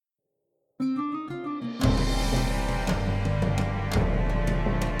Avast!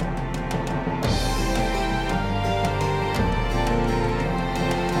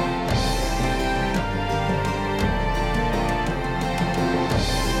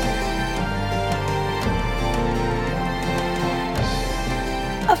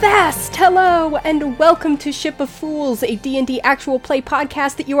 Hello, and welcome to Ship of Fools, a D&D actual play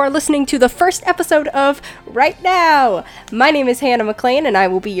podcast that you are listening to the first episode of right now. My name is Hannah McLean, and I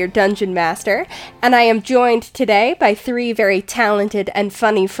will be your dungeon master, and I am joined today by three very talented and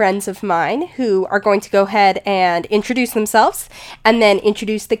funny friends of mine who are going to go ahead and introduce themselves, and then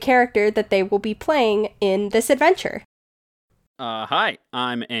introduce the character that they will be playing in this adventure. Hi,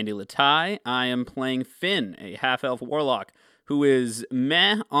 I'm Andy Latai. I am playing Finn, a half-elf warlock, who is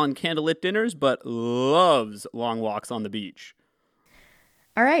meh on candlelit dinners, but loves long walks on the beach.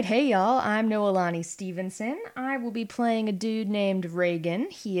 Alright, hey y'all, I'm Noelani Stevenson. I will be playing a dude named Reagan.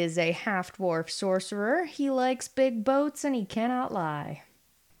 He is a half-dwarf sorcerer. He likes big boats and he cannot lie.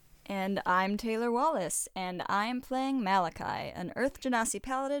 And I'm Taylor Wallace, and I'm playing Malachi, an Earth Genasi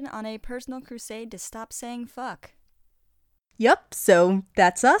paladin on a personal crusade to stop saying fuck. Yup, so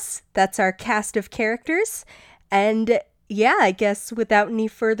that's us. That's our cast of characters. And yeah, I guess without any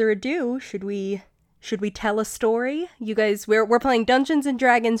further ado, should we tell a story? You guys, we're playing Dungeons and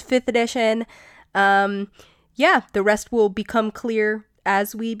Dragons 5th edition. Yeah, the rest will become clear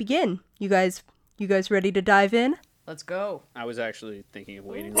as we begin. You guys ready to dive in? Let's go. I was actually thinking of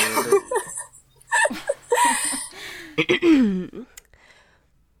waiting a little bit.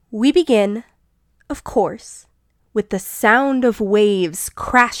 We begin, of course, with the sound of waves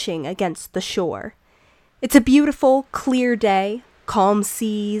crashing against the shore. It's a beautiful, clear day, calm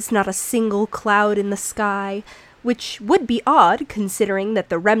seas, not a single cloud in the sky, which would be odd considering that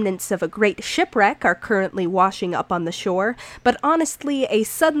the remnants of a great shipwreck are currently washing up on the shore, but honestly, a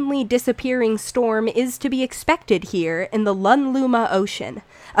suddenly disappearing storm is to be expected here in the Lunluma Ocean,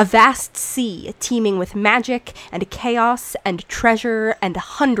 a vast sea teeming with magic and chaos and treasure and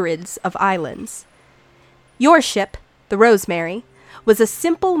hundreds of islands. Your ship, the Rosemary, was a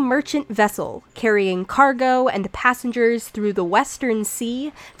simple merchant vessel carrying cargo and passengers through the Western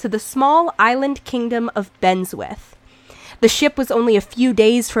Sea to the small island kingdom of Benswith. The ship was only a few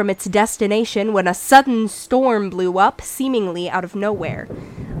days from its destination when a sudden storm blew up, seemingly out of nowhere.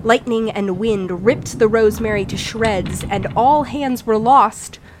 Lightning and wind ripped the Rosemary to shreds, and all hands were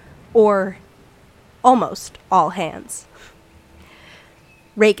lost, or almost all hands.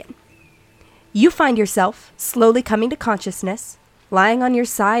 Reagan, you find yourself slowly coming to consciousness, lying on your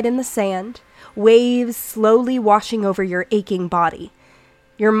side in the sand, waves slowly washing over your aching body.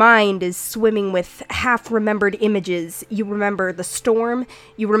 Your mind is swimming with half-remembered images. You remember the storm,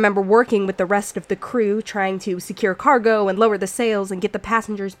 you remember working with the rest of the crew, trying to secure cargo and lower the sails and get the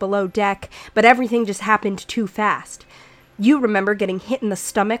passengers below deck, but everything just happened too fast. You remember getting hit in the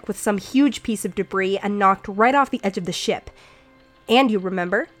stomach with some huge piece of debris and knocked right off the edge of the ship. And you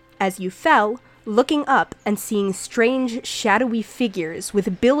remember, as you fell, looking up and seeing strange, shadowy figures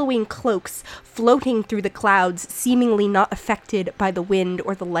with billowing cloaks floating through the clouds, seemingly not affected by the wind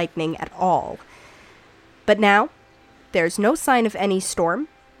or the lightning at all. But now, there's no sign of any storm.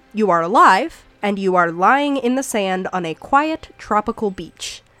 You are alive, and you are lying in the sand on a quiet, tropical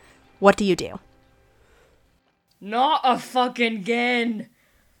beach. What do you do? Not a fucking again!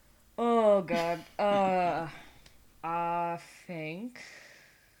 Oh god, I think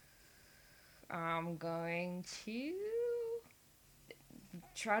I'm going to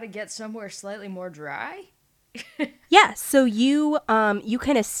try to get somewhere slightly more dry. Yeah, so you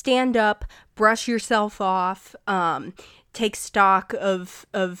kind of stand up, brush yourself off, take stock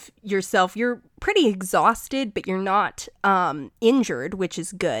of yourself. You're pretty exhausted, but you're not injured, which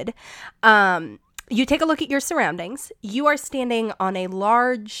is good. You take a look at your surroundings. You are standing on a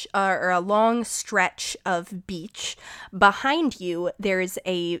large or a long stretch of beach. Behind you, there's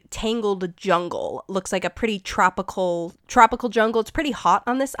a tangled jungle. Looks like a pretty tropical jungle. It's pretty hot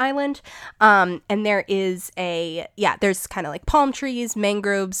on this island. And there is there's kind of like palm trees,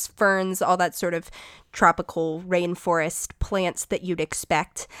 mangroves, ferns, all that sort of tropical rainforest plants that you'd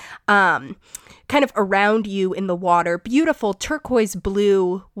expect. Kind of around you in the water, beautiful turquoise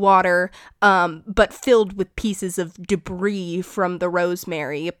blue water, but filled with pieces of debris from the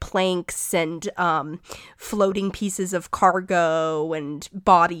Rosemary, planks and floating pieces of cargo and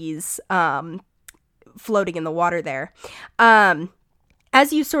bodies floating in the water there.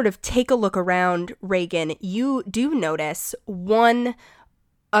 As you sort of take a look around, Reagan, you do notice one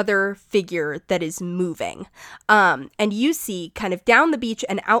other figure that is moving. And you see kind of down the beach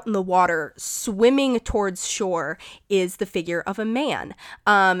and out in the water, swimming towards shore, is the figure of a man.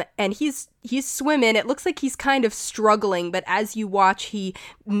 And he's swimming. It looks like he's kind of struggling, but as you watch, he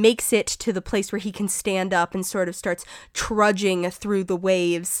makes it to the place where he can stand up and sort of starts trudging through the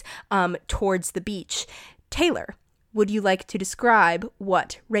waves towards the beach. Taylor, would you like to describe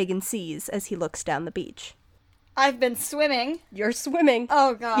what Reagan sees as he looks down the beach? I've been swimming. You're swimming.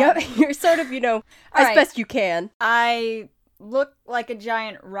 Oh, God. Yep, you're sort of, as right. best you can. I look like a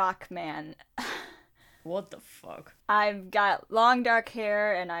giant rock man. What the fuck? I've got long dark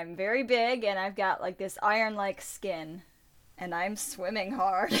hair, and I'm very big, and I've got, like, this iron-like skin. And I'm swimming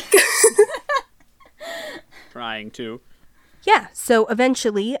hard. Trying to. Yeah, so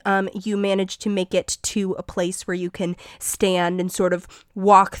eventually you manage to make it to a place where you can stand and sort of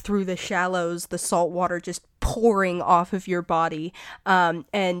walk through the shallows, the salt water just pouring off of your body,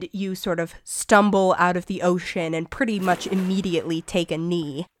 and you sort of stumble out of the ocean and pretty much immediately take a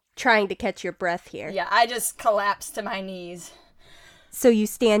knee, trying to catch your breath here. Yeah, I just collapsed to my knees. So you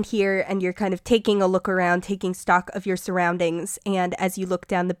stand here and you're kind of taking a look around, taking stock of your surroundings, and as you look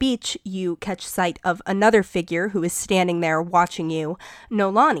down the beach, you catch sight of another figure who is standing there watching you.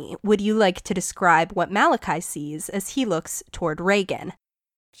 Nolani, would you like to describe what Malachi sees as he looks toward Reagan?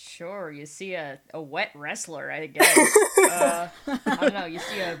 Sure, you see a wet wrestler, I guess. I don't know, you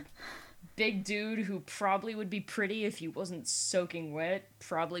see a big dude who probably would be pretty if he wasn't soaking wet,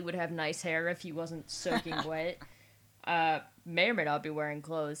 probably would have nice hair if he wasn't soaking wet. May or may not be wearing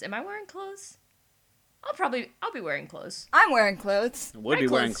clothes. Am I wearing clothes? I'll be wearing clothes. I'm wearing clothes. I would My be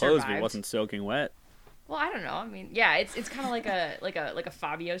wearing clothes clothes if survived. it wasn't soaking wet. Well, I don't know. I mean, yeah, it's kind of like a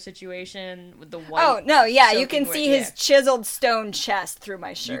Fabio situation with the white. Oh, no, yeah, you soaking can see wet- his chiseled stone chest through my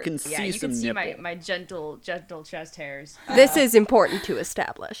You shirt. can Yeah, see you some can see nipple. my gentle chest hairs. This is important to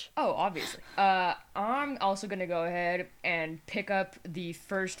establish. Oh, obviously. I'm also gonna go ahead and pick up the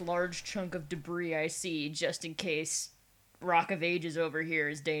first large chunk of debris I see, just in case Rock of Ages over here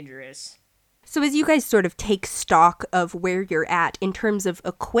is dangerous. So as you guys sort of take stock of where you're at in terms of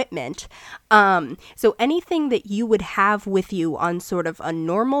equipment, so anything that you would have with you on sort of a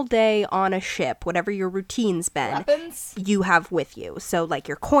normal day on a ship, whatever your routine's been, Weapons? you have with you. So like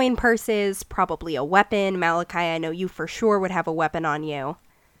your coin purses, probably a weapon. Malachi, I know you for sure would have a weapon on you.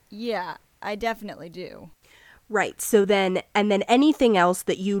 Yeah, I definitely do. Right, so then, and then anything else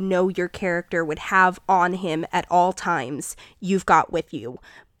that you know your character would have on him at all times, you've got with you.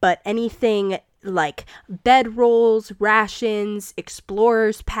 But anything like bedrolls, rations,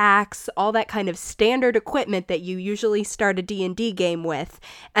 explorer's packs, all that kind of standard equipment that you usually start a D&D game with,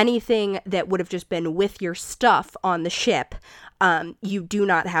 anything that would have just been with your stuff on the ship, you do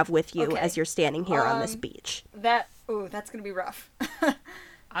not have with you Okay. as you're standing here on this beach. That's gonna be rough.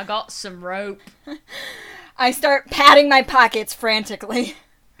 I got some rope. I start patting my pockets frantically.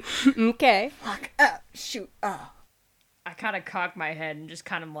 Okay. Fuck, shoot, I kind of cock my head and just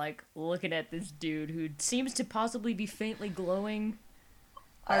kind of like looking at this dude who seems to possibly be faintly glowing.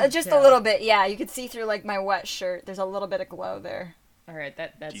 just a tell. little bit, yeah, you can see through, like, my wet shirt. There's a little bit of glow there. All right,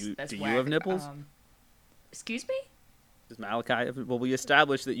 that's Do you whack. have nipples? Excuse me? Does Malachi? Well, we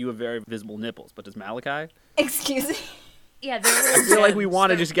established that you have very visible nipples, but does Malachi? Excuse me? Yeah, they're I feel like we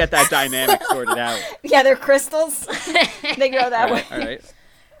want to just get that dynamic sorted out. Yeah, they're crystals. They go that All way. right, all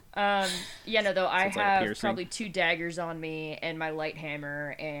right. Yeah, no, though I Sounds like a have piercing. probably 2 daggers on me and my light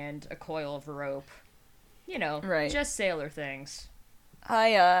hammer and a coil of rope. You know, Right. just sailor things.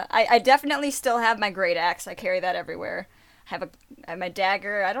 I definitely still have my great axe. I carry that everywhere. I have my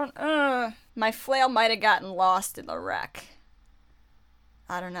dagger. My flail might have gotten lost in the wreck.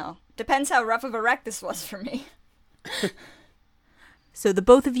 I don't know. Depends how rough of a wreck this was for me. So the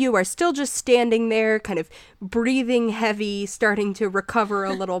both of you are still just standing there, kind of breathing heavy, starting to recover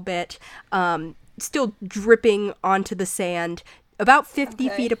a little bit, still dripping onto the sand, about 50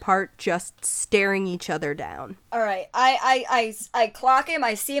 Okay. feet apart, just staring each other down. All right, I clock him.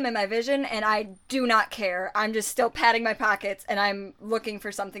 I see him in my vision, and I do not care. I'm just still patting my pockets, and I'm looking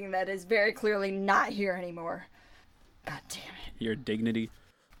for something that is very clearly not here anymore. God damn it! Your dignity.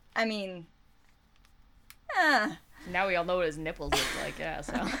 I mean, Now we all know what his nipples look like, yeah,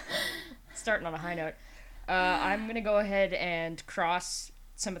 so. Starting on a high note. I'm gonna go ahead and cross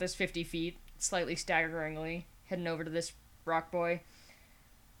some of this 50 feet, slightly staggeringly, heading over to this rock boy.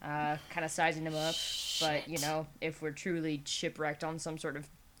 Kind of sizing him up. But, you know, if we're truly shipwrecked on some sort of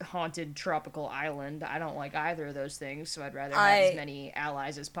haunted tropical island, I don't like either of those things, so I'd rather have as many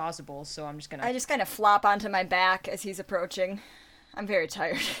allies as possible, so I'm just gonna... I just kind of flop onto my back as he's approaching. I'm very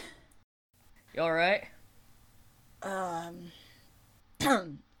tired. You alright?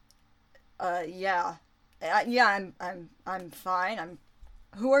 Yeah. Yeah, I'm fine.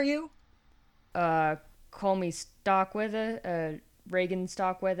 Who are you? Call me Stockweather, Reagan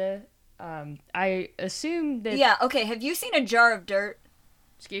Stockweather. I assume that... Yeah, okay, have you seen a jar of dirt?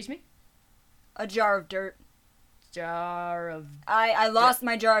 Excuse me? A jar of dirt. Jar of... I lost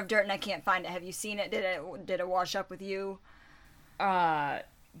my jar of dirt and I can't find it. Have you seen it? Did it wash up with you?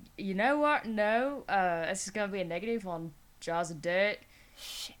 You know what? No. This is gonna be a negative on jars of dirt.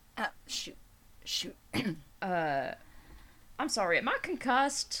 Shoot. I'm sorry, am I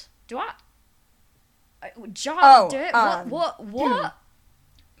concussed? Do I... jar of dirt? What?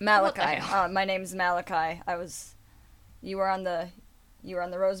 Malachi. What the hell? My name's Malachi. You were on the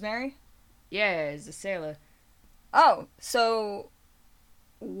Rosemary? Yeah, as a sailor. Oh, so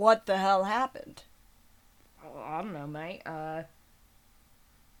what the hell happened? Oh, I don't know, mate. I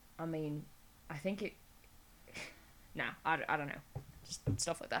mean, I think it... Nah, I don't know. Just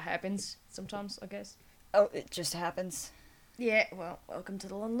stuff like that happens sometimes, I guess. Oh, it just happens. Yeah, well, welcome to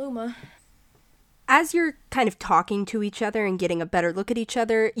the Lunluma. As you're kind of talking to each other and getting a better look at each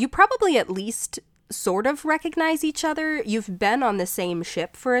other, you probably at least sort of recognize each other. You've been on the same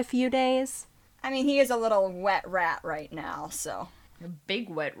ship for a few days. I mean, he is a little wet rat right now, so... A big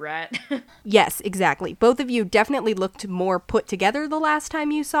wet rat. Yes, exactly. Both of you definitely looked more put together the last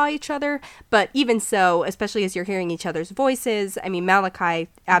time you saw each other, but even so, especially as you're hearing each other's voices, I mean, Malachi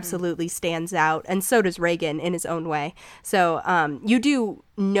absolutely stands out, and so does Reagan in his own way. So you do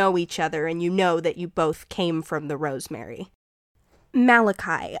know each other, and you know that you both came from the Rosemary.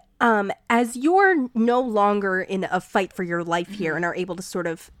 Malachi, as you're no longer in a fight for your life here and are able to sort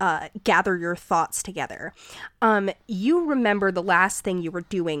of gather your thoughts together, you remember the last thing you were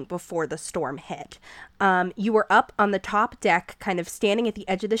doing before the storm hit. You were up on the top deck, kind of standing at the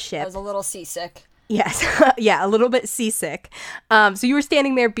edge of the ship. I was a little seasick. Yes. Yeah, a little bit seasick. So you were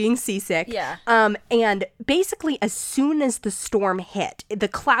standing there being seasick. Yeah. And basically, as soon as the storm hit, the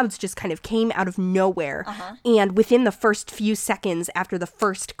clouds just kind of came out of nowhere. And within the first few seconds after the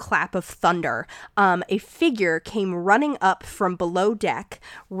first clap of thunder, a figure came running up from below deck,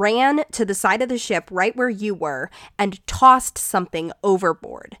 ran to the side of the ship right where you were, and tossed something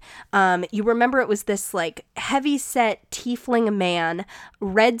overboard. You remember it was this like heavy-set tiefling man,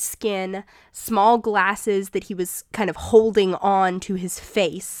 red skin, small glasses that he was kind of holding on to his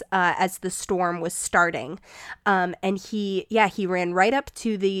face as the storm was starting. And he ran right up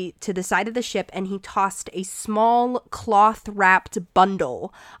to the side of the ship and he tossed a small cloth-wrapped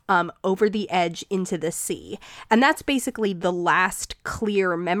bundle over the edge into the sea. And that's basically the last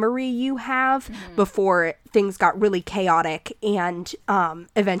clear memory you have before things got really chaotic and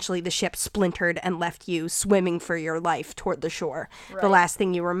eventually the ship splintered and left you swimming for your life toward the shore. Right. The last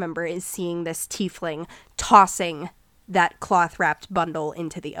thing you remember is seeing this tiefling tossing that cloth-wrapped bundle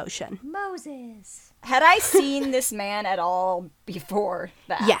into the ocean. Moses. Had I seen this man at all before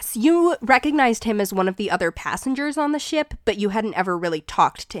that? Yes, you recognized him as one of the other passengers on the ship, but you hadn't ever really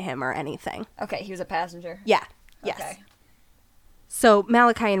talked to him or anything. Okay, he was a passenger. Yeah, yes. Okay. So,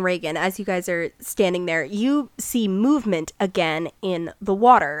 Malachi and Reagan, as you guys are standing there, you see movement again in the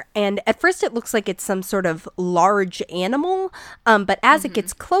water. And at first it looks like it's some sort of large animal, but as it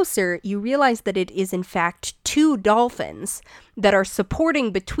gets closer, you realize that it is in fact two dolphins that are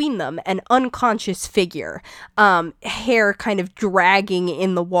supporting between them an unconscious figure, hair kind of dragging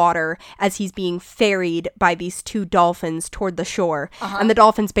in the water as he's being ferried by these two dolphins toward the shore. And the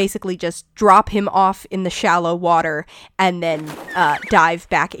dolphins basically just drop him off in the shallow water and then dive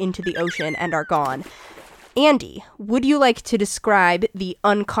back into the ocean and are gone. Andy, would you like to describe the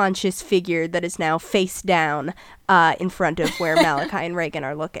unconscious figure that is now face down in front of where Malachi and Reagan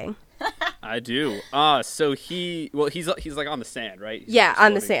are looking? I do. So he's like on the sand, right? He's Yeah, just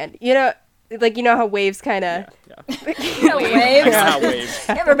on the floating. sand. You know how waves kind of... Yeah. You know, I waves. know how waves.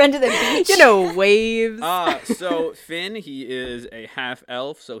 You ever been to the beach? You know, waves. So Finn, he is a half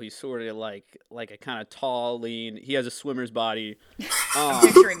elf, so he's sort of like a kind of tall, lean. He has a swimmer's body.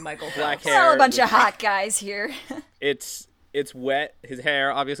 Picturing Michael Black Phelps. We're all hair. a bunch of hot guys here. It's wet. His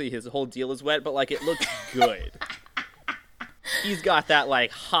hair, obviously, his whole deal is wet, but like it looks good. He's got that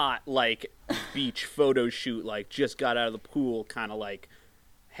like hot like beach photo shoot, like just got out of the pool kind of like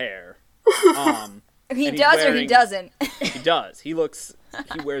hair. He and he's does or he wearing- doesn't. He does. He wears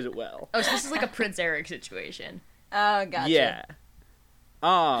it well. Oh, so this is like a Prince Eric situation. Oh, gotcha. Yeah.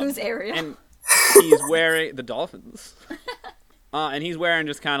 Who's Ariel? And he's wearing the dolphins. And he's wearing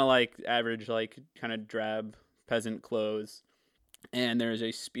just kind of like average, like kind of drab peasant clothes. And there's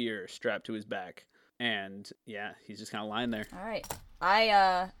a spear strapped to his back. And yeah, he's just kind of lying there. All right.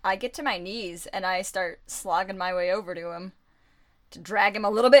 I get to my knees and I start slogging my way over to him. to drag him a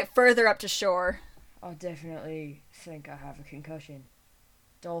little bit further up to shore. I definitely think I have a concussion.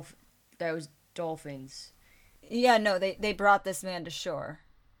 Those dolphins. Yeah, no, they brought this man to shore.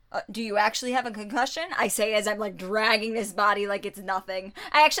 Do you actually have a concussion? I say as I'm, like, dragging this body like it's nothing.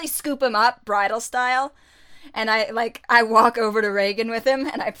 I actually scoop him up, bridal style, and I walk over to Reagan with him,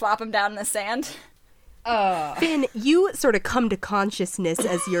 and I plop him down in the sand. Finn, you sort of come to consciousness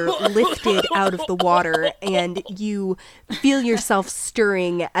as you're lifted out of the water, and you feel yourself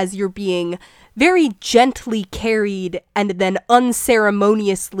stirring as you're being very gently carried and then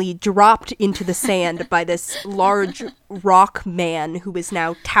unceremoniously dropped into the sand by this large rock man who is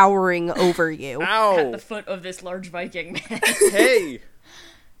now towering over you. Ow! At the foot of this large Viking man. Hey!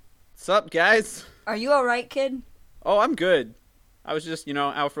 What's up, guys? Are you alright, kid? Oh, I'm good. I was just,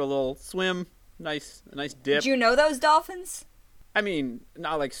 out for a little swim. A nice dip. Do you know those dolphins? I mean,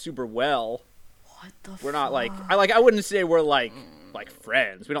 not like super well. What the We're not like I wouldn't say we're like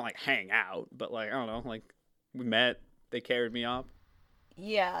friends. We don't like hang out, but like I don't know, like we met. They carried me up.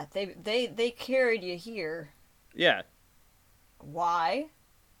 Yeah, they carried you here. Yeah. Why?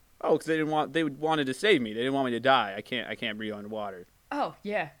 Oh, because they wanted to save me. They didn't want me to die. I can't breathe underwater. Oh,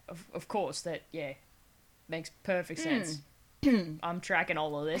 yeah, of course. That, yeah, makes perfect sense. I'm tracking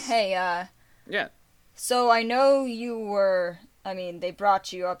all of this. Hey, Yeah. so I know they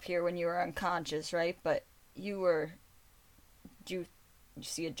brought you up here when you were unconscious, right? But did you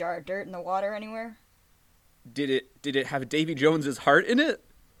see a jar of dirt in the water anywhere? Did it have Davy Jones's heart in it?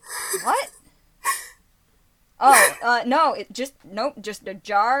 What? Oh, no, just a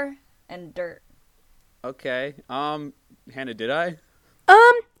jar and dirt. Okay. Hannah, did I?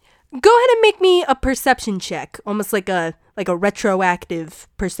 Go ahead and make me a perception check, almost like a retroactive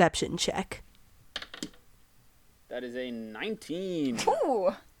perception check. That is a 19.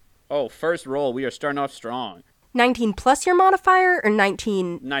 Ooh. Oh, first roll. We are starting off strong. 19 plus your modifier, or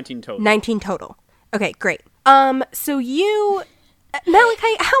 19? 19 total. 19 total. Okay, great. So you,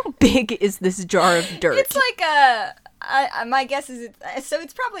 Malachi, how big is this jar of dirt? It's like my guess is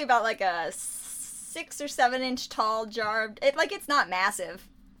it's probably about like a 6 or 7 inch tall jar. It's not massive,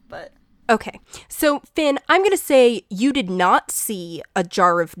 but. Okay, so Finn, I'm going to say you did not see a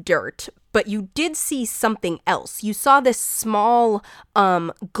jar of dirt, but you did see something else. You saw this small,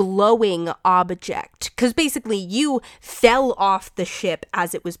 glowing object, because basically you fell off the ship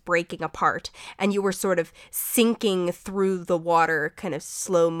as it was breaking apart, and you were sort of sinking through the water, kind of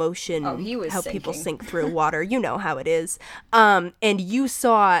slow motion, Oh, he was how sinking. people sink through water. You know how it is. And you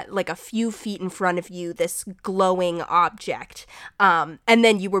saw, like, a few feet in front of you, this glowing object, and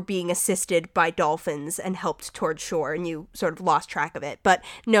then you were being assisted by dolphins and helped toward shore, and you sort of lost track of it. But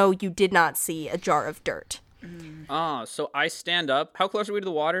no, you did not see a jar of dirt. So I stand up. How close are we to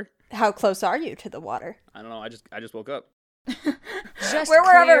the water? How close are you to the water? I don't know. I just woke up.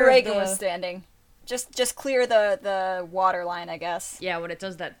 Wherever clear Reagan the- was standing. Just clear the water line, I guess. Yeah, when it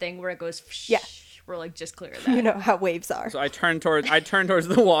does that thing where it goes, Yeah. we're like, just clear that. You know how waves are. So I turn towards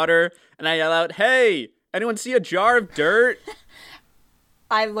the water and I yell out, "Hey, anyone see a jar of dirt?"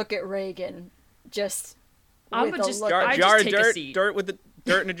 I look at Reagan, just I'm with gonna a just- look. Jar I jar of take a dirt. seat. Dirt with the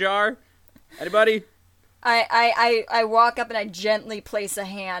dirt in a jar. Anybody? I walk up and I gently place a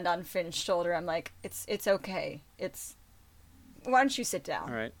hand on Finn's shoulder. I'm like, it's okay. Why don't you sit down?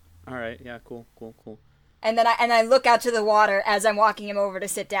 All right. Yeah, cool. And then I look out to the water as I'm walking him over to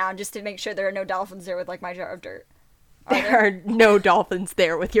sit down, just to make sure there are no dolphins there with like my jar of dirt. There are no dolphins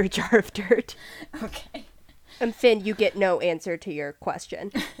there with your jar of dirt. Okay. And Finn, you get no answer to your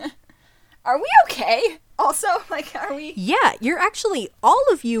question. Are we okay? Also, like, are we? Yeah, all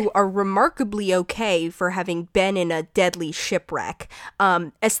of you are remarkably okay for having been in a deadly shipwreck.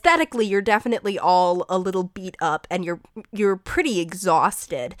 Aesthetically, you're definitely all a little beat up and you're pretty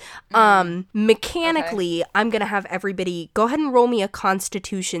exhausted. Mechanically, I'm gonna have everybody go ahead and roll me a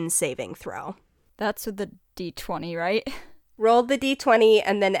Constitution saving throw. That's with the D20, right? Roll the d20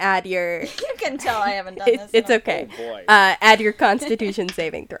 and then add your... You can tell I haven't done this. It's okay. Oh, boy. Add your Constitution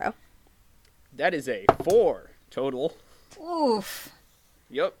saving throw. That is a 4 total. Oof.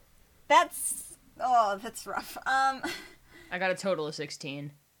 Yep. That's rough. I got a total of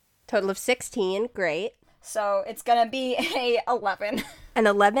 16. Total of 16, great. So it's gonna be a 11. An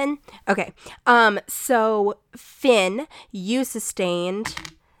 11? Okay. So Finn, you sustained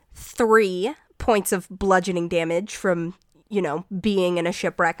 3 points of bludgeoning damage from, being in a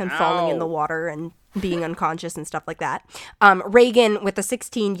shipwreck and falling in the Ow. water and being unconscious and stuff like that. Reagan, with a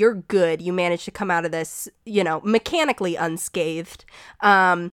 16, you're good. You managed to come out of this, mechanically unscathed.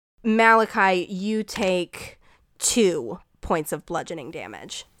 Malachi, you take 2 points of bludgeoning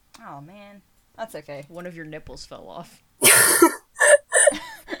damage. Oh man, that's okay. One of your nipples fell off.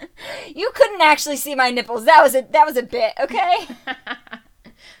 You couldn't actually see my nipples. That was a bit, okay?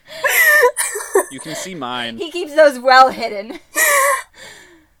 You can see mine. He keeps those well hidden.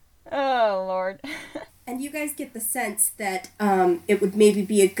 Oh, Lord. And you guys get the sense that it would maybe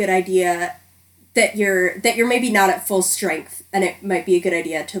be a good idea that you're maybe not at full strength, and it might be a good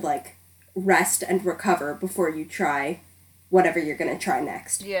idea to like rest and recover before you try whatever you're gonna try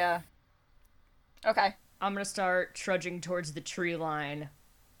next. Yeah. Okay. I'm gonna start trudging towards the tree line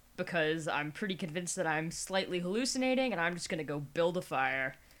because I'm pretty convinced that I'm slightly hallucinating, and I'm just gonna go build a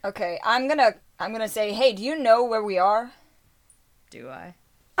fire. Okay, I'm gonna say, hey, do you know where we are? Do I?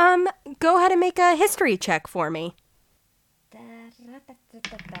 Go ahead and make a history check for me.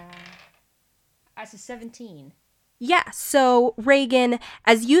 That's a 17. Yeah, so Reagan,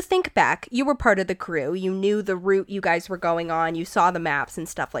 as you think back, you were part of the crew. You knew the route you guys were going on. You saw the maps and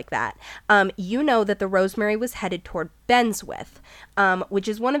stuff like that. You know that the Rosemary was headed toward Benswith, which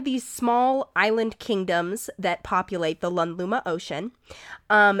is one of these small island kingdoms that populate the Lunluma Ocean.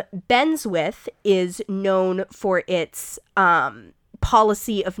 Benswith is known for its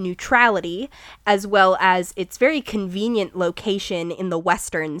policy of neutrality, as well as its very convenient location in the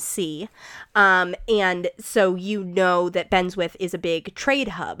Western Sea. And so you know that Benswith is a big trade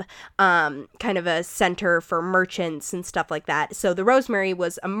hub, kind of a center for merchants and stuff like that. So the Rosemary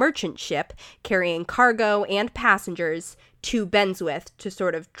was a merchant ship carrying cargo and passengers to Benswith to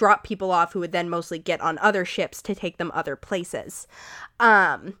sort of drop people off who would then mostly get on other ships to take them other places.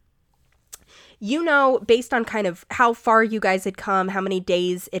 You know, based on kind of how far you guys had come, how many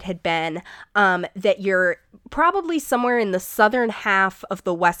days it had been, that you're probably somewhere in the southern half of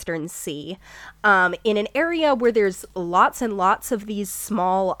the Western Sea, in an area where there's lots and lots of these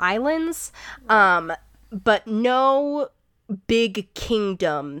small islands, but no big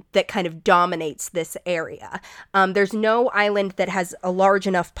kingdom that kind of dominates this area. There's no island that has a large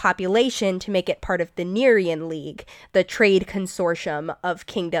enough population to make it part of the Nerian League, the trade consortium of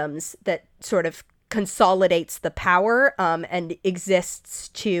kingdoms that sort of consolidates the power and exists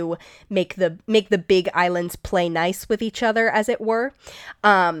to make the big islands play nice with each other, as it were.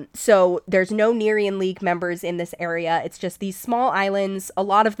 So there's no Nerian League members in this area. It's just these small islands. A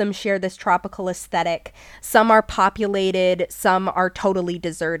lot of them share this tropical aesthetic. Some are populated, some are totally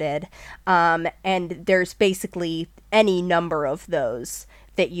deserted. And there's basically any number of those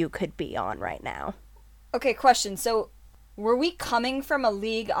that you could be on right now. Okay, question. So, were we coming from a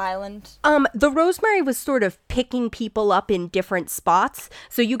League island? The Rosemary was sort of picking people up in different spots,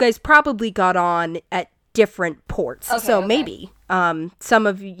 so you guys probably got on at different ports. Okay. Maybe some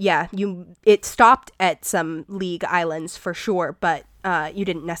of it stopped at some League islands for sure, but you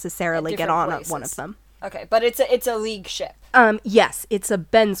didn't necessarily get on at one of them. Okay, but it's a League ship. Yes, it's a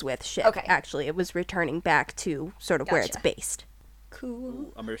Benswith ship. Okay. Actually, it was returning back to sort of where it's based.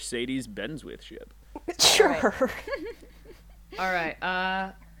 Cool. A Mercedes Benswith ship. Sure. Alright,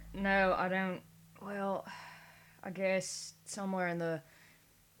 no, I don't. Well, I guess somewhere in the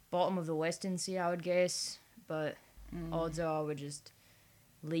bottom of the Western Sea, I would guess. But odds are we're just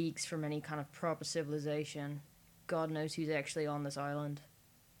leagues from any kind of proper civilization. God knows who's actually on this island.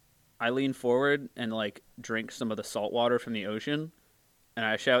 I lean forward and, like, drink some of the salt water from the ocean. And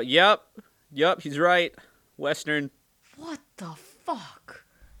I shout, Yup, he's right. Western. What the fuck?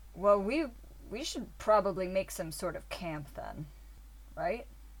 Well, we should probably make some sort of camp then, right?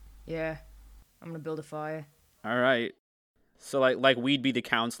 Yeah, I'm gonna build a fire. All right. So, like we'd be the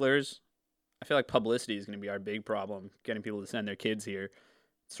counselors. I feel like publicity is going to be our big problem, getting people to send their kids here.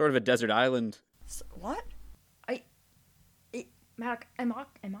 It's sort of a desert island. What? Mac, am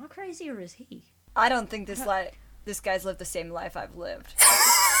I crazy or is he? I don't think this guy's lived the same life I've lived.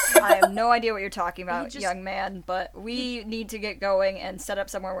 I have no idea what you're talking about, young man, but we need to get going and set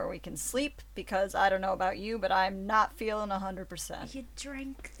up somewhere where we can sleep, because I don't know about you, but I'm not feeling 100%. You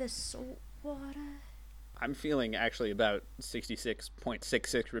drank the salt water? I'm feeling actually about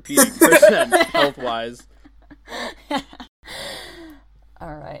 66.66 repeating percent health-wise.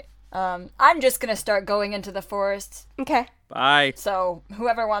 All right. I'm just gonna start going into the forest. Okay. Bye. So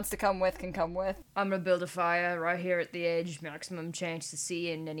whoever wants to come with can come with. I'm gonna build a fire right here at the edge, maximum chance to see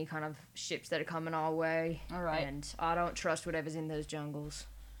in any kind of ships that are coming our way. All right. And I don't trust whatever's in those jungles.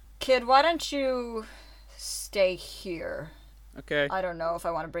 Kid, why don't you stay here? Okay. I don't know if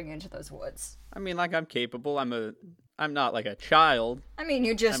I want to bring you into those woods. I mean, like, I'm capable. I'm not like a child. I mean,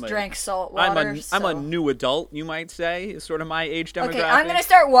 you just drank salt water. I'm a new adult, you might say, is sort of my age demographic. Okay, I'm gonna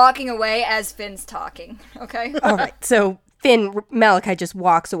start walking away as Finn's talking, okay? All right, so Finn, Malachi just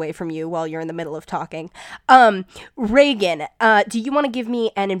walks away from you while you're in the middle of talking. Reagan, do you want to give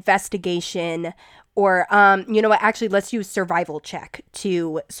me an investigation or, you know what, actually, let's use survival check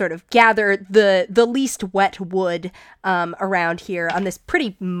to sort of gather the least wet wood around here on this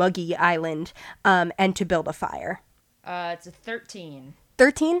pretty muggy island and to build a fire. It's a 13.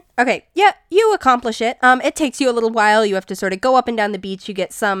 13? Okay, yeah, you accomplish it. It takes you a little while. You have to sort of go up and down the beach. You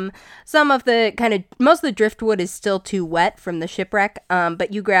get some of the kind of, most of the driftwood is still too wet from the shipwreck,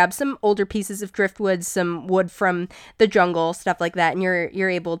 but you grab some older pieces of driftwood, some wood from the jungle, stuff like that, and you're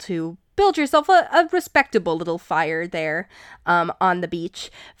able to build yourself a respectable little fire there on the beach.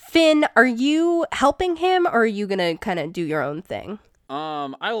 Finn, are you helping him, or are you gonna kind of do your own thing?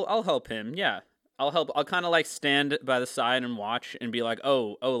 I'll help him, yeah. I'll kind of like stand by the side and watch and be like,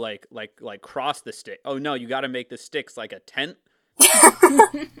 oh, like cross the stick. Oh no, you got to make the sticks like a tent,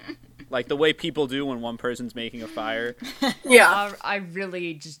 like the way people do when one person's making a fire. Yeah. I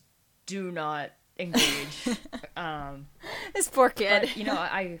really just do not engage. This poor kid. But, you know,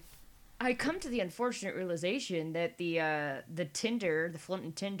 I come to the unfortunate realization that the tinder, the flint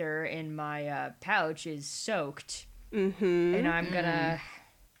and tinder in my pouch is soaked, and I'm gonna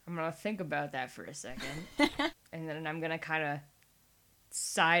think about that for a second, and then I'm gonna kind of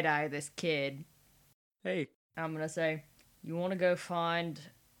side-eye this kid. Hey, I'm gonna say, you want to go find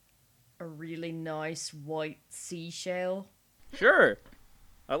a really nice white seashell? sure.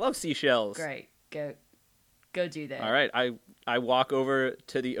 I love seashells. Great, go do that. All right, I walk over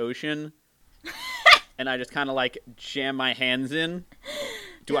to the ocean, and I just kind of like jam my hands in.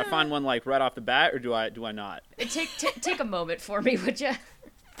 Do I find one like right off the bat, or do I not? Take a moment for me, would you?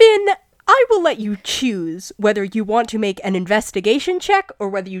 Finn, I will let you choose whether you want to make an investigation check or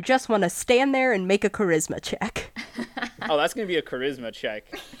whether you just want to stand there and make a charisma check. Oh, that's gonna be a charisma check.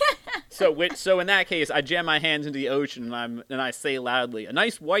 So in that case, I jam my hands into the ocean and I say loudly, "A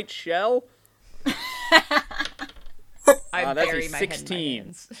nice white shell." I that's bury a my 16. head in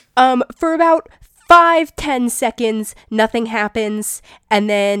my hands. For about 5-10 seconds, nothing happens, and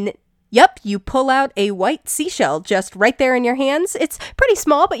then, yep, you pull out a white seashell just right there in your hands. It's pretty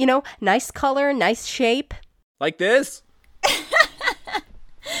small, but, you know, nice color, nice shape. Like this?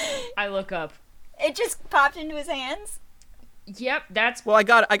 I look up. It just popped into his hands. Yep, that's Well, I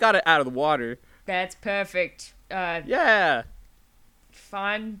got it out of the water. perfect. Yeah.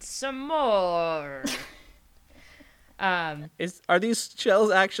 Find some more. Are these shells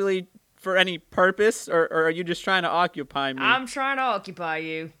actually for any purpose, or are you just trying to occupy me? I'm trying to occupy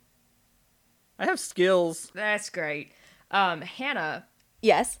you. I have skills. That's great. Hannah,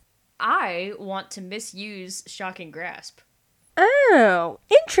 Yes. I want to misuse Shocking Grasp. Oh,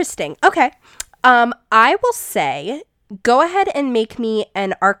 interesting. Okay. I will say, go ahead and make me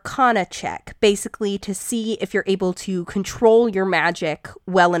an Arcana check, basically to see if you're able to control your magic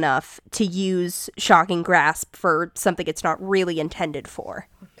well enough to use Shocking Grasp for something it's not really intended for.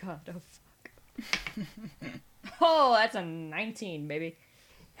 Oh god, oh fuck. Oh, that's a 19, baby.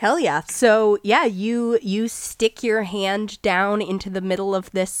 Hell yeah. So, yeah, you stick your hand down into the middle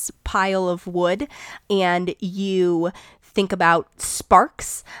of this pile of wood and you think about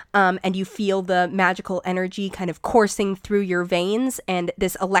sparks, and you feel the magical energy kind of coursing through your veins, and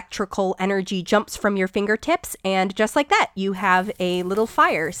this electrical energy jumps from your fingertips, and just like that, you have a little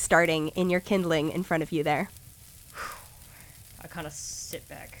fire starting in your kindling in front of you there. I kind of sit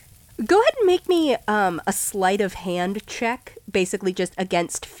back. Go ahead and make me a sleight of hand check, basically just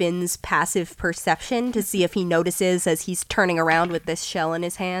against Finn's passive perception to see if he notices as he's turning around with this shell in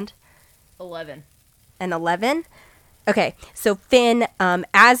his hand. 11. An 11? Okay, so Finn,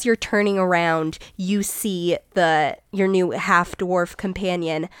 as you're turning around, you see your new half-dwarf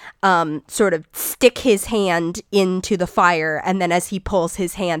companion sort of stick his hand into the fire, and then as he pulls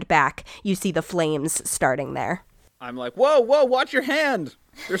his hand back, you see the flames starting there. I'm like, whoa, watch your hand.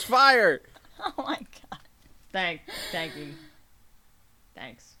 There's fire. Oh my god. Thank you.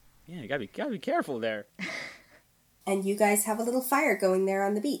 Thanks. Yeah, you gotta be careful there. And you guys have a little fire going there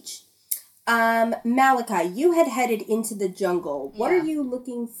on the beach. Malachi, you had headed into the jungle. What Yeah. are you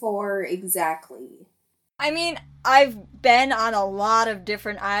looking for exactly? I mean, I've been on a lot of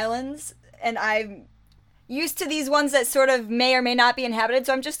different islands, and I'm used to these ones that sort of may or may not be inhabited,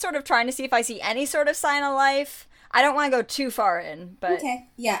 so I'm just sort of trying to see if I see any sort of sign of life. I don't want to go too far in, but... Okay,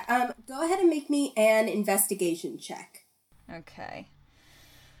 yeah, go ahead and make me an investigation check. Okay.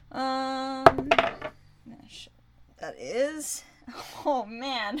 That is... Oh,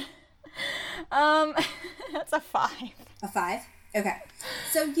 man. That's a 5. A 5? Okay.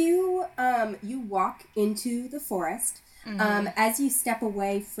 So you walk into the forest. As you step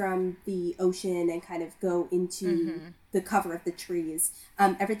away from the ocean and kind of go into the cover of the trees.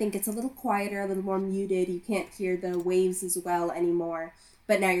 Everything gets a little quieter, a little more muted. You can't hear the waves as well anymore.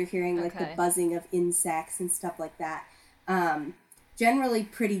 But now you're hearing like the buzzing of insects and stuff like that. Generally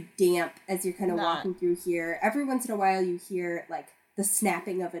pretty damp as you're kind of walking through here. Every once in a while you hear like the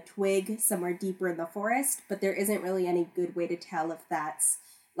snapping of a twig somewhere deeper in the forest, but there isn't really any good way to tell if that's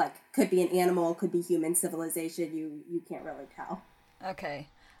like, could be an animal, could be human civilization. You can't really tell. Okay.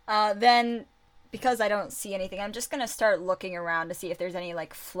 Then, because I don't see anything, I'm just going to start looking around to see if there's any,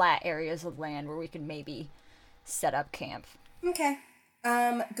 like, flat areas of land where we could maybe set up camp. Okay.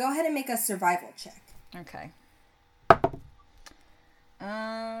 Go ahead and make a survival check. Okay.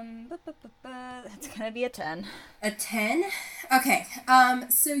 That's going to be a 10. A 10? Okay.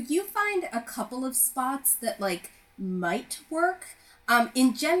 So you find a couple of spots that, like, might work.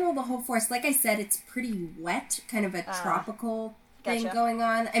 In general, the whole forest, like I said, it's pretty wet, kind of a tropical thing going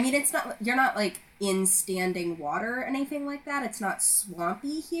on. I mean, it's not, you're not like in standing water or anything like that. It's not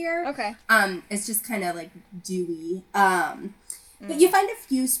swampy here. Okay. It's just kind of like dewy. But you find a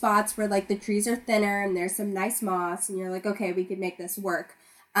few spots where like the trees are thinner and there's some nice moss and you're like, okay, we could make this work.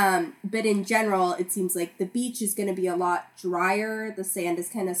 But in general, it seems like the beach is going to be a lot drier. The sand is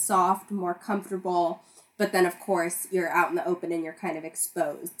kind of soft, more comfortable. But then, of course, you're out in the open and you're kind of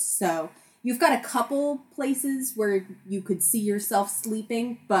exposed. So you've got a couple places where you could see yourself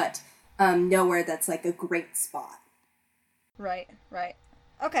sleeping, but nowhere that's like a great spot. Right.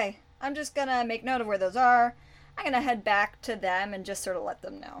 Okay, I'm just gonna make note of where those are. I'm gonna head back to them and just sort of let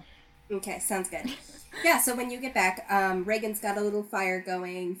them know. Okay, sounds good. Yeah, so when you get back, Reagan's got a little fire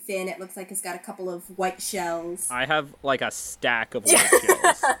going. Finn, it looks like, has got a couple of white shells. I have like a stack of white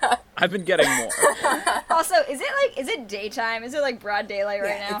shells. I've been getting more. Also, is it daytime? Is it like broad daylight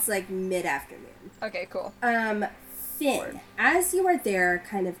right now? It's like mid-afternoon. Okay, cool. Finn, as you are there,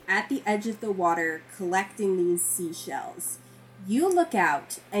 kind of at the edge of the water, collecting these seashells, you look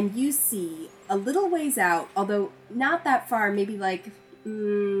out and you see a little ways out, although not that far, maybe like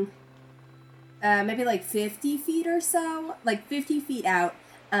 50 feet or so, like 50 feet out,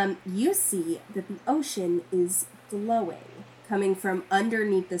 you see that the ocean is glowing, coming from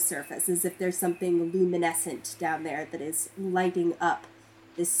underneath the surface, as if there's something luminescent down there that is lighting up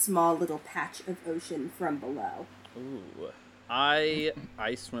this small little patch of ocean from below. Ooh. I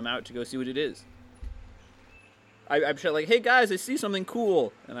swim out to go see what it is. I'm sure, like, hey guys, I see something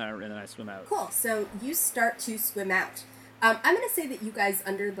cool, and then I swim out. Cool. So you start to swim out. I'm going to say that you guys,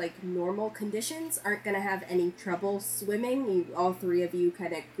 under, like, normal conditions, aren't going to have any trouble swimming. All three of you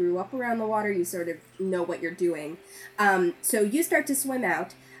kind of grew up around the water. You sort of know what you're doing. So you start to swim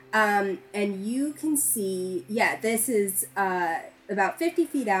out, and you can see, this is about 50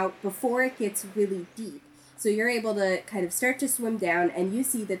 feet out before it gets really deep. So you're able to kind of start to swim down, and you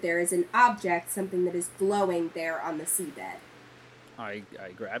see that there is an object, something that is glowing there on the seabed. I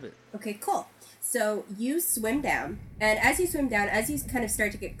grab it. Okay, cool. So you swim down, and as you swim down, as you kind of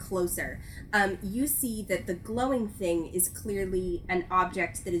start to get closer, you see that the glowing thing is clearly an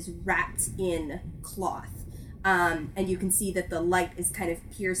object that is wrapped in cloth. And you can see that the light is kind of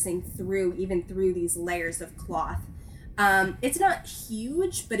piercing through, even through these layers of cloth. It's not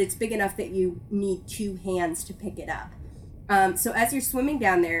huge, but it's big enough that you need two hands to pick it up. So as you're swimming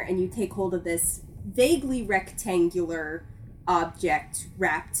down there and you take hold of this vaguely rectangular object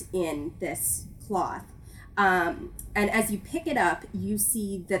wrapped in this cloth, and as you pick it up, you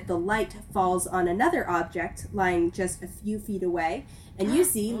see that the light falls on another object lying just a few feet away, and you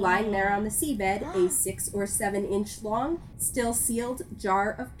see lying there on the seabed a 6 or 7 inch long, still sealed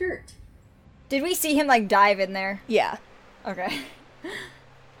jar of dirt. Did we see him, like, dive in there? Yeah. Okay.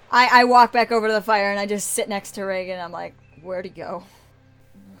 I walk back over to the fire and I just sit next to Reagan. I'm like, where'd he go?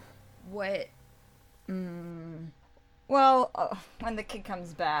 What? Well, when the kid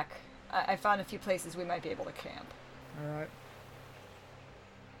comes back, I found a few places we might be able to camp. Alright.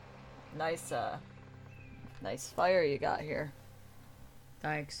 Nice fire you got here.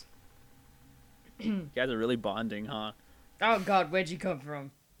 Thanks. You guys are really bonding, huh? Oh god, where'd you come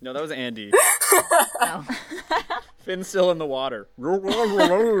from? No, that was Andy. Oh. Finn's still in the water. Finn's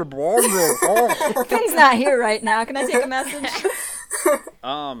not here right now. Can I take a message?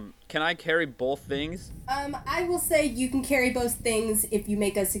 Can I carry both things? I will say you can carry both things if you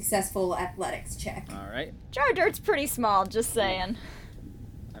make a successful athletics check. All right. Jar of Dirt's pretty small, just saying.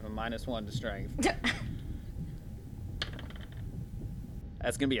 I have a -1 to strength.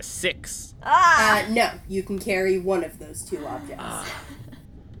 That's gonna be a 6. No, you can carry one of those two objects.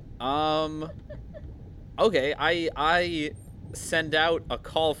 Okay, I send out a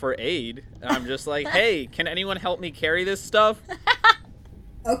call for aid. And I'm just like, hey, can anyone help me carry this stuff?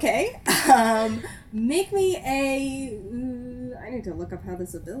 Okay. Make me a. I need to look up how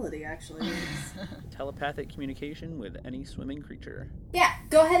this ability actually works. Telepathic communication with any swimming creature. Yeah,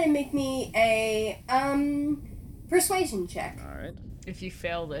 go ahead and make me a persuasion check. All right. If you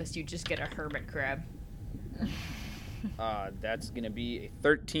fail this, you just get a hermit crab. That's gonna be a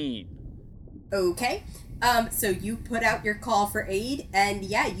 13. Okay. So you put out your call for aid, and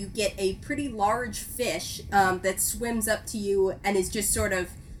yeah, you get a pretty large fish that swims up to you and is just sort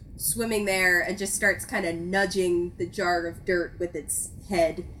of swimming there and just starts kind of nudging the jar of dirt with its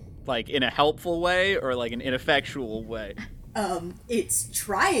head. Like in a helpful way or like an ineffectual way? It's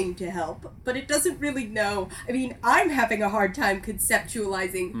trying to help, but it doesn't really know. I mean, I'm having a hard time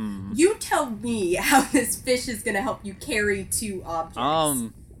conceptualizing. You tell me how this fish is going to help you carry two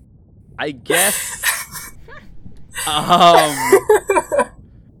objects. I guess.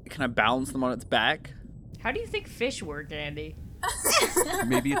 Can I balance them on its back? How do you think fish work, Andy?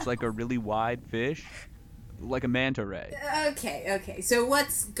 Maybe it's like a really wide fish, like a manta ray. Okay. So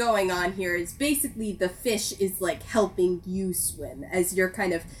what's going on here is basically the fish is like helping you swim as you're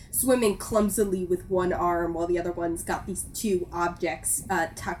kind of swimming clumsily with one arm while the other one's got these two objects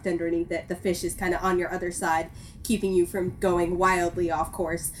tucked underneath it. The fish is kind of on your other side, keeping you from going wildly off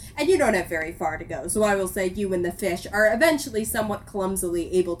course, and you don't have very far to go. So I will say you and the fish are eventually somewhat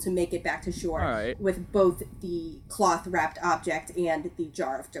clumsily able to make it back to shore. All right. With both the cloth-wrapped object and the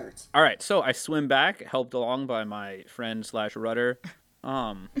jar of dirt. All right, so I swim back, helped along by my friend / rudder,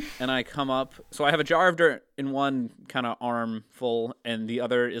 and I come up. So I have a jar of dirt in one kind of armful, and the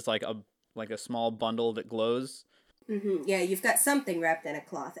other is like a small bundle that glows. Mm-hmm. Yeah, you've got something wrapped in a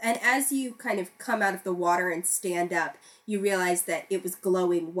cloth. And as you kind of come out of the water and stand up, you realize that it was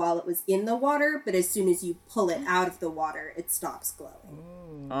glowing while it was in the water, but as soon as you pull it out of the water, it stops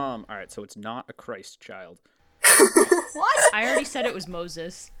glowing. All right, so it's not a Christ child. What? I already said it was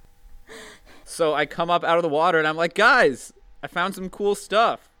Moses. So I come up out of the water, and I'm like, guys, I found some cool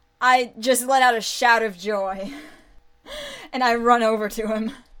stuff. I just let out a shout of joy. And I run over to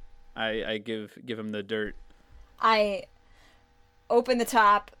him. I give him the dirt. I open the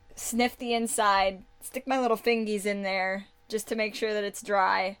top, sniff the inside, stick my little fingies in there just to make sure that it's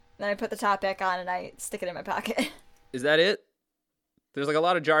dry. Then I put the top back on and I stick it in my pocket. Is that it? There's like a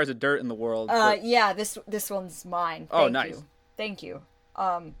lot of jars of dirt in the world. Yeah, this one's mine. Oh, Thank nice. you. Thank you.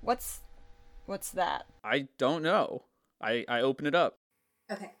 What's that? I don't know. I open it up.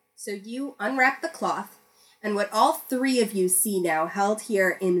 Okay, so you unwrap the cloth, and what all three of you see now held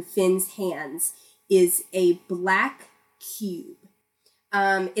here in Finn's hands is a black cube.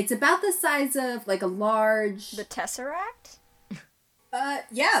 It's about the size of like a large... The Tesseract?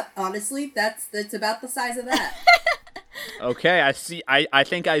 Yeah, honestly, that's about the size of that. Okay, I see. I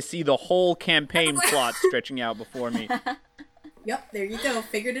think I see the whole campaign plot stretching out before me. Yep, there you go.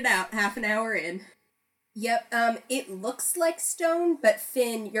 Figured it out half an hour in. Yep, it looks like stone, but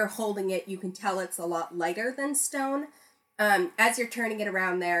Finn, you're holding it. You can tell it's a lot lighter than stone. As you're turning it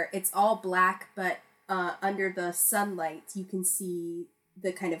around there, it's all black, but under the sunlight, you can see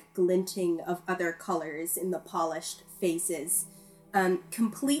the kind of glinting of other colors in the polished faces.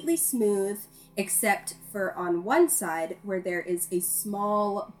 Completely smooth, except for on one side where there is a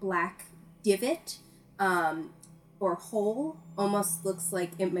small black divot or hole. Almost looks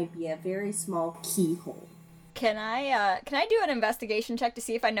like it might be a very small keyhole. Can I do an investigation check to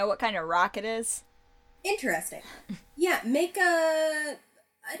see if I know what kind of rock it is? Interesting. Yeah, make a...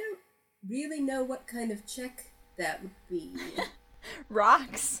 I don't really know what kind of check that would be.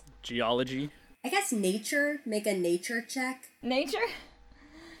 Rocks? Geology. I guess nature. Make a nature check. Nature?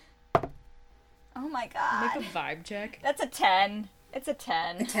 Oh my god. Make a vibe check. That's a 10. It's a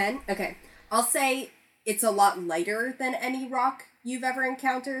 10. A 10? Okay. I'll say it's a lot lighter than any rock you've ever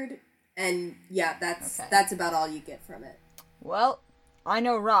encountered. And yeah, that's about all you get from it. Well, I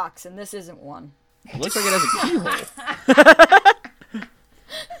know rocks, and this isn't one. It looks like it has a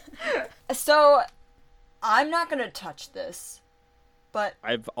keyhole. So, I'm not gonna touch this, but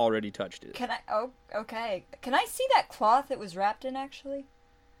I've already touched it. can I? Oh, okay. Can I see that cloth it was wrapped in, actually?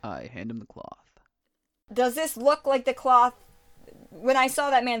 I hand him the cloth. Does this look like the cloth? When I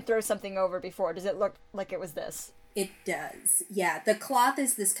saw that man throw something over before, does it look like it was this? It does. Yeah, the cloth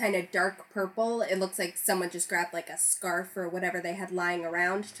is this kind of dark purple. It looks like someone just grabbed like a scarf or whatever they had lying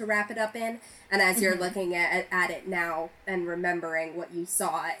around to wrap it up in. And as you're looking at it now and remembering what you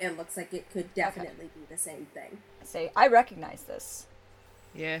saw, it looks like it could definitely be the same thing. I recognize this.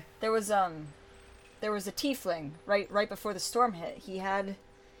 Yeah. There was a tiefling right before the storm hit.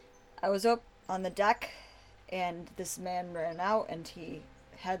 I was up on the deck, and this man ran out, and he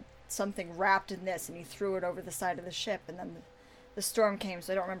had something wrapped in this, and he threw it over the side of the ship, and then the storm came,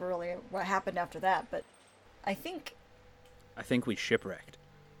 so I don't remember really what happened after that, but I think, we shipwrecked.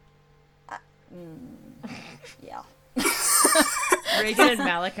 yeah. Reagan and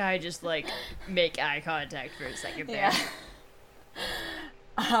Malachi just, like, make eye contact for a second there.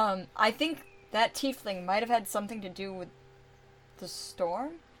 Yeah. I think that tiefling might have had something to do with the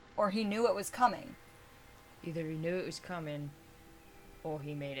storm, or he knew it was coming. Either he knew it was coming, or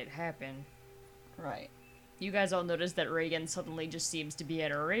he made it happen. Right. You guys all noticed that Reagan suddenly just seems to be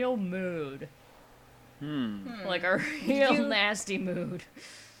in a real mood. Like a real nasty mood.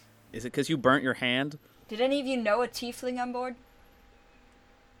 Is it because you burnt your hand? Did any of you know a tiefling on board?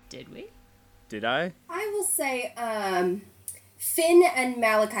 Did we? Did I? I will say, Finn and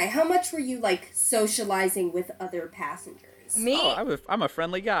Malachi, how much were you, like, socializing with other passengers? Me? Oh, I'm a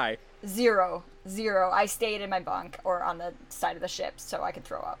friendly guy. Zero. I stayed in my bunk or on the side of the ship so I could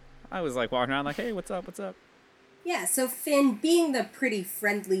throw up. I was like walking around like, hey, what's up? Yeah, so Finn, being the pretty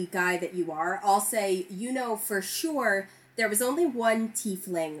friendly guy that you are, I'll say, you know for sure there was only one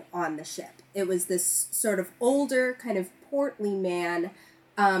tiefling on the ship. It was this sort of older, kind of portly man,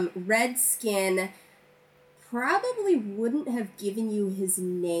 red skin, probably wouldn't have given you his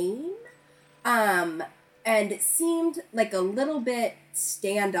name, and it seemed like a little bit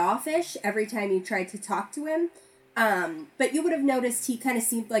standoffish every time you tried to talk to him, but you would have noticed he kind of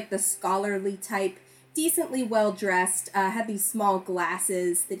seemed like the scholarly type, decently well-dressed, had these small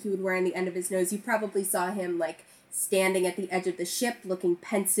glasses that he would wear on the end of his nose. You probably saw him, like, standing at the edge of the ship, looking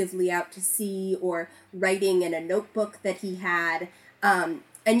pensively out to sea, or writing in a notebook that he had. And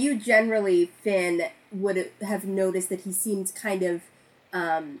you generally, Finn, would have noticed that he seemed kind of,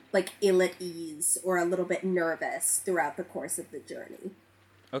 like, ill at ease, or a little bit nervous throughout the course of the journey.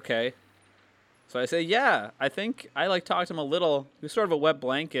 Okay. So I say, yeah, I think I, like, talked to him a little. He was sort of a wet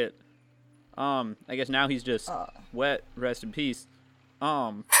blanket. I guess now he's just wet, rest in peace.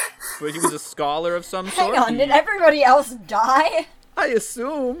 But he was a scholar of some sort. Hang on, did everybody else die? I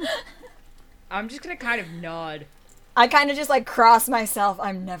assume. I'm just gonna kind of nod. I kind of just, like, cross myself.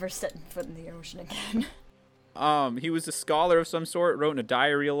 I'm never setting foot in the ocean again. He was a scholar of some sort, wrote in a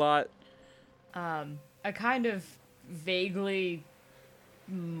diary a lot. A kind of vaguely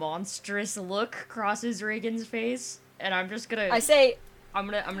monstrous look crosses Reagan's face, and I'm just gonna. I say, I'm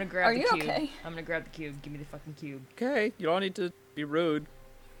gonna grab are the you cube. okay? I'm gonna grab the cube. Give me the fucking cube. Okay, you don't need to be rude.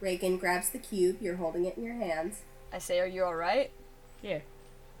 Reagan grabs the cube, you're holding it in your hands. I say, are you alright? Yeah.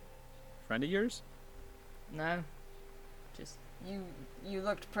 Friend of yours? No. Just. You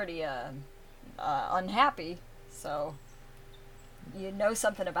looked pretty, unhappy, so... You know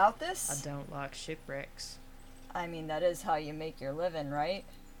something about I this? don't like shipwrecks. I mean, that is how you make your living, right?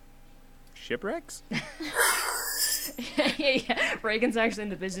 Shipwrecks? Yeah. Reagan's actually in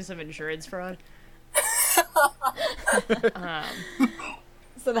the business of insurance fraud.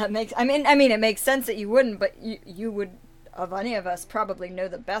 So that makes... I mean, it makes sense that you wouldn't, but you would, of any of us, probably know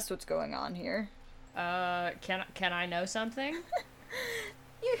the best what's going on here. Can I know something?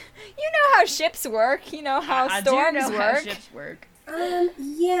 You know how ships work. You know how I storms do know work. how ships work.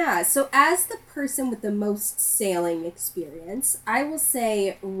 Yeah, so as the person with the most sailing experience, I will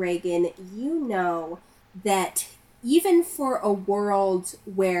say, Reagan, you know that even for a world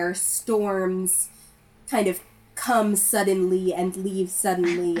where storms kind of come suddenly and leave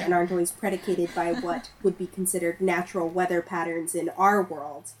suddenly and aren't always predicated by what would be considered natural weather patterns in our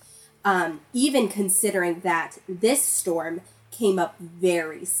world, even considering that this storm came up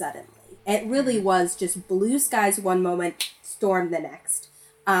very suddenly. It really was just blue skies one moment, storm the next.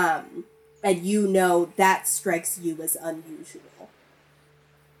 And you know that strikes you as unusual.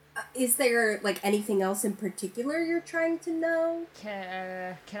 Is there, like, anything else in particular you're trying to know?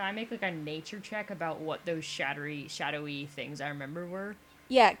 Can I make, like, a nature check about what those shadowy things I remember were?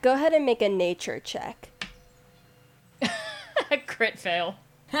 Yeah, go ahead and make a nature check. Crit fail.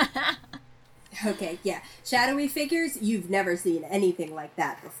 Okay, yeah. Shadowy figures, you've never seen anything like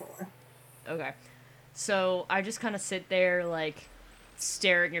that before. Okay. So I just kind of sit there, like,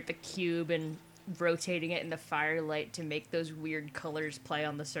 staring at the cube and rotating it in the firelight to make those weird colors play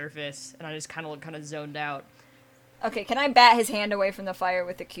on the surface, and I just kind of look zoned out. Okay, can I bat his hand away from the fire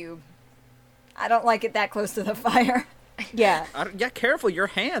with the cube? I don't like it that close to the fire. Yeah. Yeah, careful, your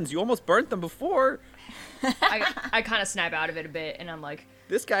hands. You almost burnt them before. I kind of snap out of it a bit, and I'm like...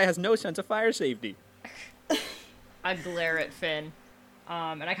 This guy has no sense of fire safety. I glare at Finn,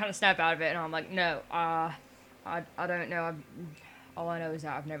 and I kind of snap out of it, and I'm like, no, I don't know. All I know is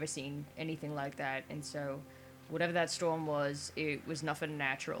that I've never seen anything like that, and so whatever that storm was, it was nothing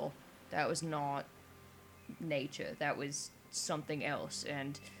natural. That was not nature. That was something else,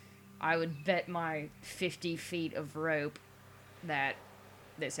 and I would bet my 50 feet of rope that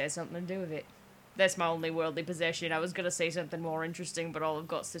this has something to do with it. That's my only worldly possession. I was gonna say something more interesting, but all I've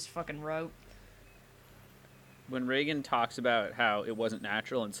got's this fucking rope. When Reagan talks about how it wasn't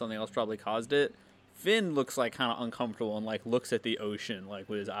natural and something else probably caused it, Finn looks like kind of uncomfortable and like looks at the ocean like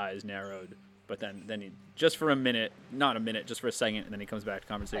with his eyes narrowed. But then he just for a minute, not a minute, just for a second, and then he comes back to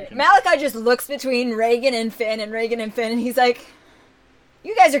conversation. Malachi just looks between Reagan and Finn, and he's like,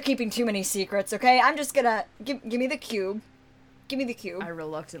 "You guys are keeping too many secrets, okay? I'm just gonna give me the cube. Give me the cube." I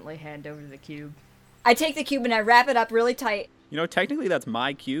reluctantly hand over the cube. I take the cube and I wrap it up really tight. You know, technically that's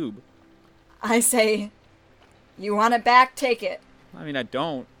my cube. I say, "You want it back? Take it." I mean, I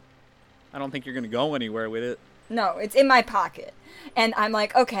don't think you're gonna go anywhere with it. No, it's in my pocket. And I'm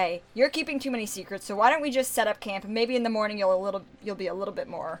like, "Okay, you're keeping too many secrets, so why don't we just set up camp, and maybe in the morning you'll be a little bit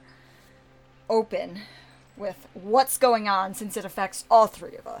more open with what's going on, since it affects all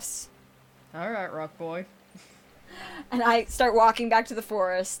three of us." Alright, Rock Boy. And I start walking back to the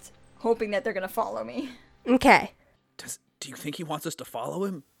forest, hoping that they're gonna follow me. Okay. Do you think he wants us to follow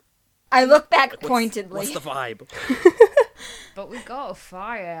him? I look back Like, pointedly. What's the vibe? But we got a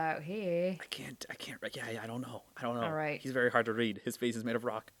fire out here. I can't. Yeah, I don't know. All right. He's very hard to read. His face is made of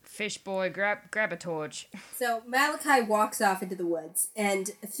rock. Fish boy, grab a torch. So Malachi walks off into the woods,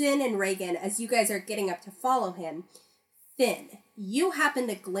 and Finn and Reagan, as you guys are getting up to follow him, Finn, you happen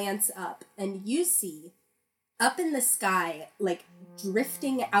to glance up, and you see, up in the sky, like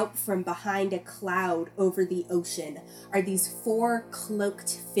drifting out from behind a cloud over the ocean, are these 4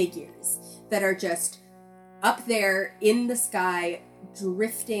 cloaked figures that are just up there in the sky,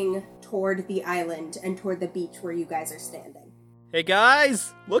 drifting toward the island and toward the beach where you guys are standing. Hey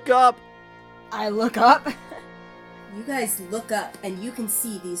guys, look up! I look up. You guys look up and you can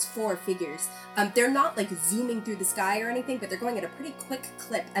see these 4 figures. They're not like zooming through the sky or anything, but they're going at a pretty quick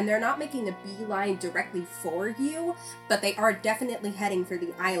clip, and they're not making a beeline directly for you, but they are definitely heading for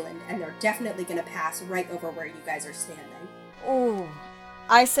the island, and they're definitely going to pass right over where you guys are standing. Ooh.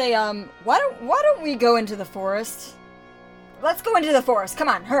 I say, why don't we go into the forest? Let's go into the forest. Come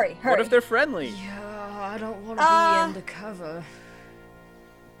on, hurry. What if they're friendly? Yeah, I don't want to be undercover.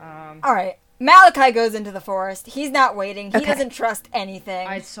 Alright. Malachi goes into the forest. He's not waiting. He Okay. doesn't trust anything.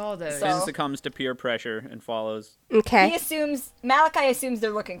 I saw those. So- Finn succumbs to peer pressure and follows. Okay. Malachi assumes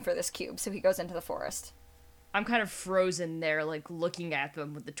they're looking for this cube, so he goes into the forest. I'm kind of frozen there, like, looking at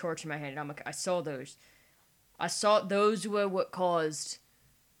them with the torch in my hand. And I'm like, I saw those. Those were what caused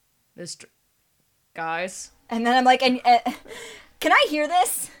this. Guys. And then I'm like, can I hear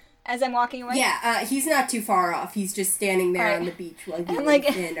this as I'm walking away? Yeah, he's not too far off. He's just standing there Alright. on the beach while you I'm like-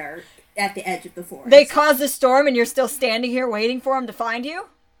 and Finn are at the edge of the forest. They caused a storm and you're still standing here waiting for him to find you?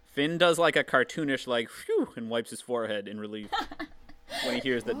 Finn does like a cartoonish like phew and wipes his forehead in relief when he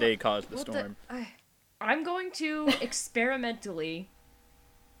hears that they caused the storm. I'm going to experimentally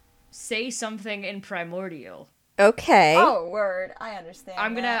say something in primordial. Okay. Oh, word. I understand.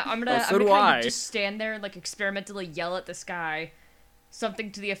 I'm gonna Oh, so I'm do gonna kind I. of just stand there and like experimentally yell at the sky,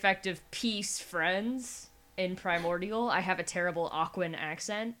 something to the effect of "Peace, friends." In primordial, I have a terrible Aquan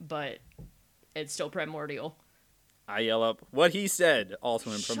accent, but it's still primordial. I yell up, "What he said!"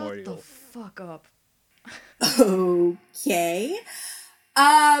 Also in Shut primordial. the fuck up. Okay.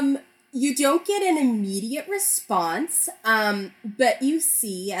 You don't get an immediate response, but you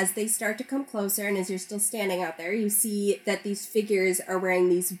see, as they start to come closer, and as you're still standing out there, you see that these figures are wearing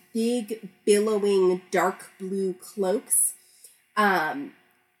these big, billowing, dark blue cloaks, and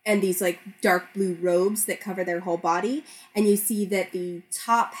these, like, dark blue robes that cover their whole body, and you see that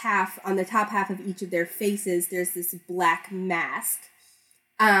on the top half of each of their faces, there's this black mask,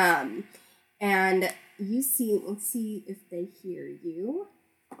 and you see, let's see if they hear you.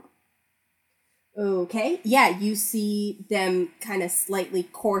 Okay, yeah, you see them kind of slightly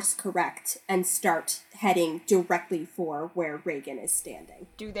course correct and start heading directly for where Reagan is standing.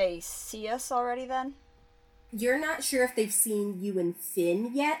 Do they see us already then? You're not sure if they've seen you and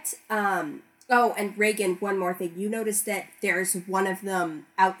Finn yet. Oh, and Reagan, one more thing. You notice that there's one of them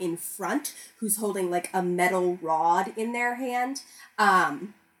out in front who's holding like a metal rod in their hand.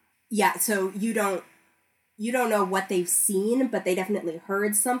 Yeah, so you don't know what they've seen, but they definitely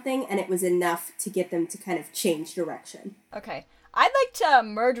heard something, and it was enough to get them to kind of change direction. Okay. I'd like to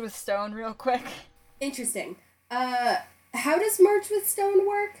merge with stone real quick. Interesting. How does merge with stone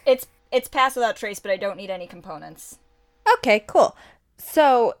work? It's pass without trace, but I don't need any components. Okay, cool.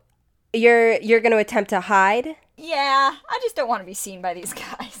 So you're going to attempt to hide? Yeah, I just don't want to be seen by these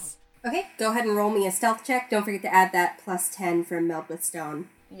guys. Okay, go ahead and roll me a stealth check. Don't forget to add that plus 10 from meld with stone.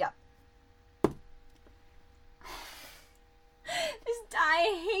 Yep. This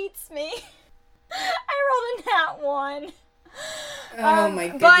die hates me. I rolled a nat 1. Oh my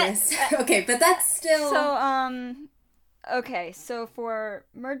but- goodness. Okay, but that's still. So, okay, so for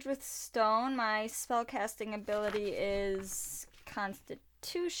Merge with Stone, my spellcasting ability is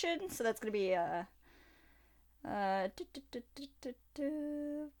Constitution, so that's gonna be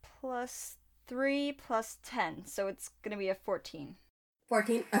plus 3 plus 10, so it's gonna be a 14.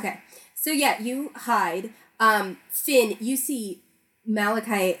 14? Okay. So yeah, you hide. Finn, you see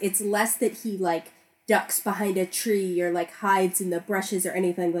Malachi, it's less that he, like, ducks behind a tree or, like, hides in the brushes or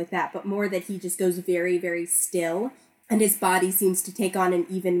anything like that, but more that he just goes very, very still, and his body seems to take on an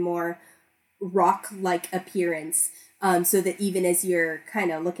even more rock-like appearance, so that even as you're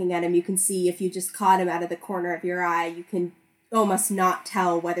kind of looking at him, you can see if you just caught him out of the corner of your eye, you can almost not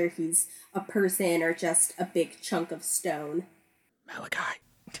tell whether he's a person or just a big chunk of stone. Malachi.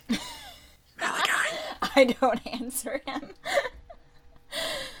 Malachi. I don't answer him.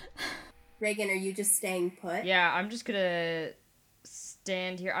 Reagan, are you just staying put? Yeah, I'm just gonna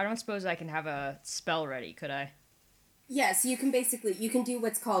stand here. I don't suppose I can have a spell ready, could I? Yeah, so you can do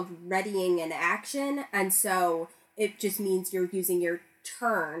what's called readying an action, and so it just means you're using your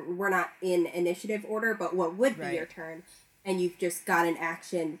turn. We're not in initiative order, but what would be your turn, and you've just got an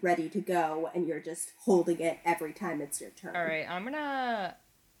action ready to go, and you're just holding it every time it's your turn. All right, I'm gonna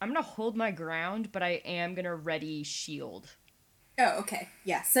hold my ground, but I am gonna ready shield. Oh, okay.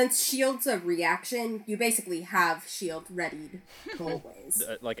 Yeah, since shield's a reaction, you basically have shield readied always.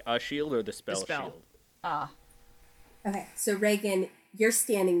 Like a shield or the spell, spell. shield? Okay, so Reagan, you're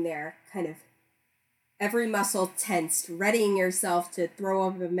standing there, kind of every muscle tensed, readying yourself to throw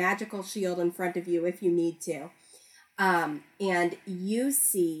up a magical shield in front of you if you need to. And you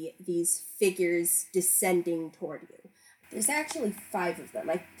see these figures descending toward you. There's actually 5 of them.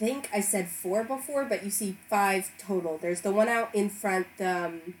 I think I said 4 before, but you see 5 total. There's the one out in front,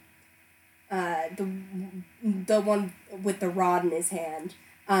 the one with the rod in his hand,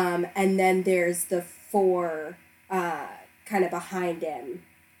 and then there's the 4 kind of behind him,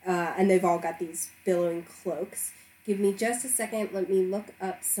 and they've all got these billowing cloaks. Give me just a second. Let me look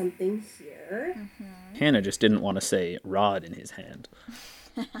up something here. Mm-hmm. Hannah just didn't want to say rod in his hand.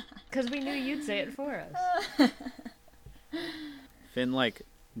 Because we knew you'd say it for us. Finn, like,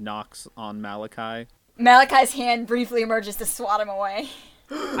 knocks on Malachi. Malachi's hand briefly emerges to swat him away.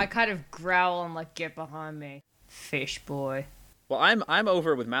 I kind of growl and like, get behind me, fish boy. Well, I'm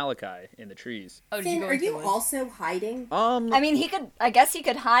over with Malachi in the trees. Oh, did you Finn, go are into you the woods? also hiding? I mean, I guess he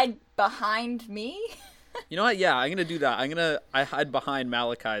could hide behind me. You know what? Yeah, I'm gonna do that. I hide behind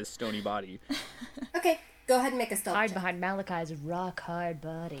Malachi's stony body. Okay, go ahead and make a stealth Hide check. behind Malachi's rock hard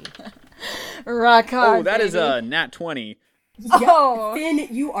body. Rock hard, Oh, that is baby. a nat 20. Oh. Finn,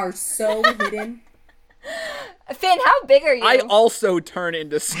 you are so hidden. Finn, how big are you? I also turn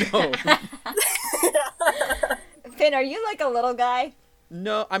into stone. Finn, are you like a little guy?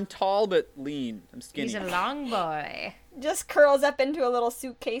 No, I'm tall but lean. I'm skinny. He's a long boy. Just curls up into a little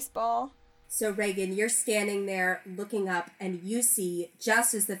suitcase ball. So, Reagan, you're standing there looking up, and you see,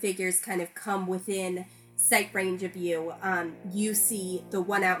 just as the figures kind of come within sight range of you, you see the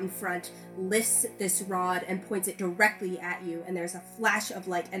one out in front lifts this rod and points it directly at you, and there's a flash of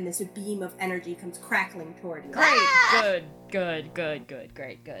light, and this beam of energy comes crackling toward you. Great, good, great,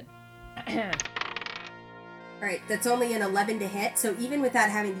 good. Alright, that's only an 11 to hit, so even without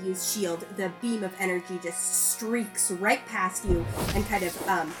having to use shield, the beam of energy just streaks right past you and kind of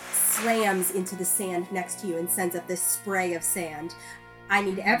slams into the sand next to you and sends up this spray of sand. I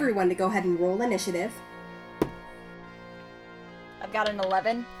need everyone to go ahead and roll initiative. I've got an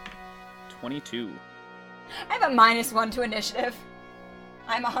 11. 22. I have a -1 to initiative.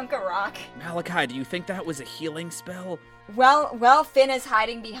 I'm a hunk of rock. Malachi, do you think that was a healing spell? Well, Finn is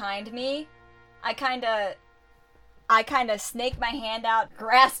hiding behind me. I kind of snake my hand out,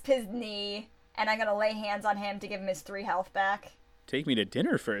 grasp his knee, and I'm gonna lay hands on him to give him his 3 health back. Take me to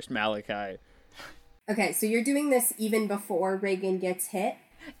dinner first, Malachi. Okay, so you're doing this even before Reagan gets hit.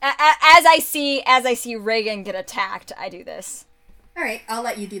 As I see Reagan get attacked, I do this. Alright, I'll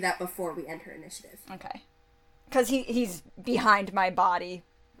let you do that before we enter initiative. Okay. Because he's behind my body,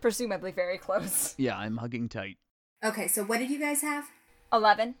 presumably very close. Yeah, I'm hugging tight. Okay, so what did you guys have?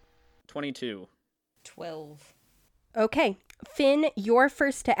 11. 22. 12. Okay, Finn, you're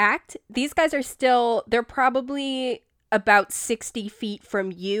first to act. These guys are they're probably about 60 feet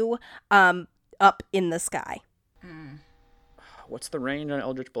from you, up in the sky. What's the range on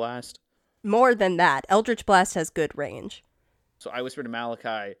Eldritch Blast? More than that, Eldritch Blast has good range. So I whisper to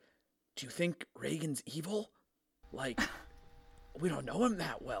Malachi, do you think Reagan's evil? Like, we don't know him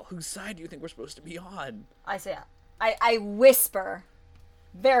that well. Whose side do you think we're supposed to be on? I whisper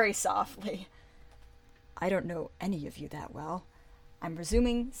very softly. I don't know any of you that well. I'm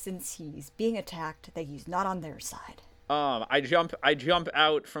presuming since he's being attacked that he's not on their side. I jump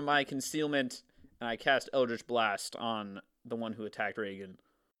out from my concealment and I cast Eldritch Blast on the one who attacked Reagan.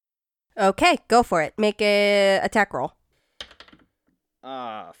 Okay, go for it. Make a attack roll.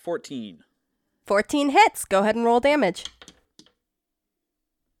 14. 14 hits. Go ahead and roll damage.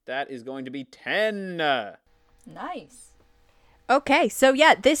 That is going to be 10. Nice. Okay, so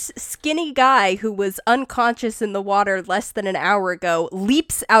yeah, this skinny guy who was unconscious in the water less than an hour ago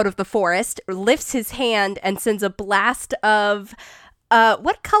leaps out of the forest, lifts his hand, and sends a blast of...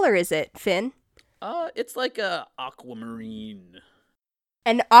 what color is it, Finn? It's like a aquamarine.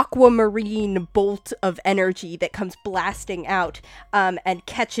 An aquamarine bolt of energy that comes blasting out and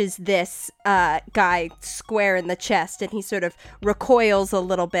catches this guy square in the chest, and he sort of recoils a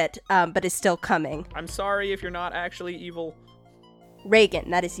little bit, but is still coming. I'm sorry if you're not actually evil. Reagan,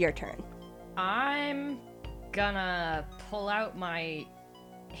 that is your turn. I'm gonna pull out my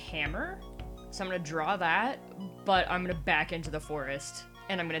hammer. So I'm gonna draw that, but I'm gonna back into the forest,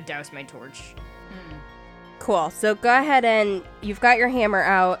 and I'm gonna douse my torch. Cool, so go ahead and you've got your hammer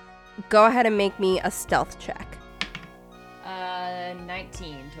out. Go ahead and make me a stealth check.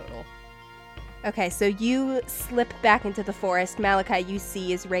 19 total. Okay, so you slip back into the forest. Malachi, you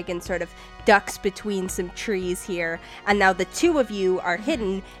see as Reagan sort of ducks between some trees here. And now the two of you are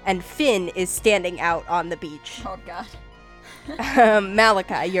hidden, and Finn is standing out on the beach. Oh, God.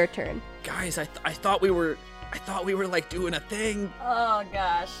 Malachi, your turn. Guys, I thought we were like doing a thing. Oh,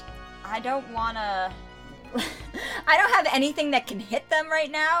 gosh. I don't want to... I don't have anything that can hit them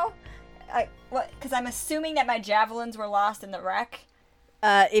right now. Because I'm assuming that my javelins were lost in the wreck.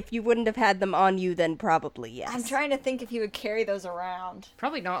 If you wouldn't have had them on you, then probably yes. I'm trying to think if he would carry those around.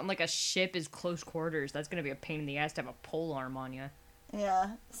 Probably not in like a ship is close quarters. That's gonna be a pain in the ass to have a pole arm on you.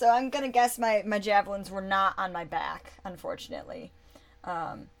 Yeah, so I'm gonna guess my javelins were not on my back, unfortunately.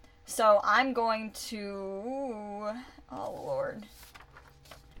 So I'm going to... Oh, Lord.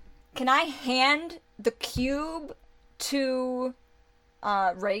 Can I hand the cube to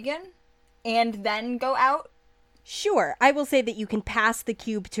Reagan and then go out? Sure, I will say that you can pass the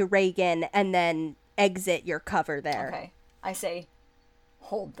cube to Reagan and then exit your cover there. Okay. I say,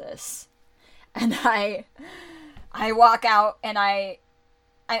 hold this. And I walk out and I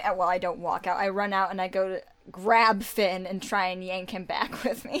don't walk out. I run out and I go to grab Finn and try and yank him back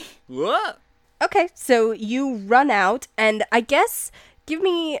with me. What? Okay, so you run out, and I guess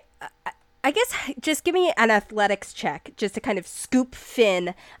just give me an athletics check just to kind of scoop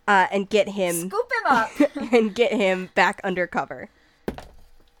Finn and get him... Scoop him up! and get him back under cover.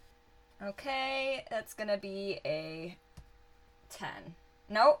 Okay, that's gonna be a 10.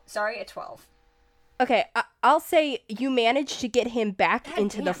 No, sorry, a 12. Okay, I'll say you managed to get him back God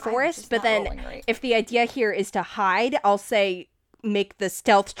into damn, the I'm forest, just but not then rolling right. if the idea here is to hide, I'll say make the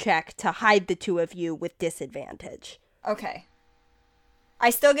stealth check to hide the two of you with disadvantage. Okay. I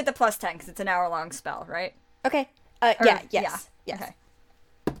still get the plus 10 because it's an hour-long spell, right? Okay. Or- Yes. Okay.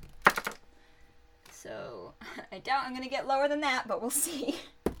 So, I doubt I'm going to get lower than that, but we'll see.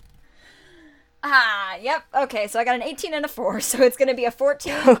 Yep. Okay, so I got an 18 and a 4, so it's going to be a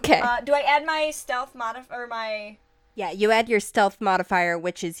 14. Okay. Do I add my stealth or my... Yeah, you add your stealth modifier,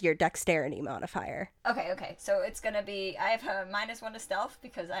 which is your dexterity modifier. Okay. So it's going to be... I have a -1 to stealth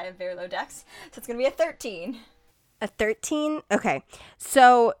because I have very low dex, so it's going to be a 13. A 13? Okay.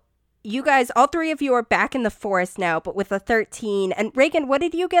 So you guys, all three of you are back in the forest now, but with a 13. And Reagan, what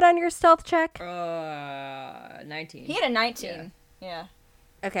did you get on your stealth check? 19. He had a 19. Yeah.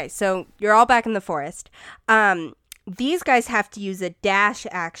 Okay, so you're all back in the forest. These guys have to use a dash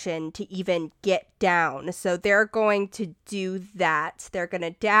action to even get down. So they're going to do that. They're going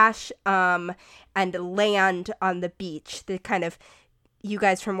to dash and land on the beach. The kind of... You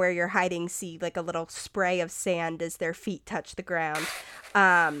guys from where you're hiding see like a little spray of sand as their feet touch the ground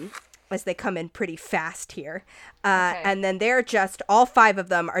as they come in pretty fast here. Okay. And then all 5 of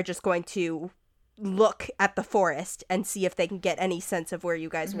them are just going to look at the forest and see if they can get any sense of where you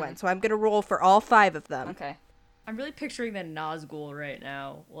guys went. So I'm going to roll for all 5 of them. Okay. I'm really picturing the Nazgul right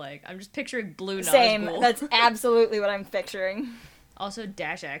now. Like, I'm just picturing blue Nazgul. Same. That's absolutely what I'm picturing. Also,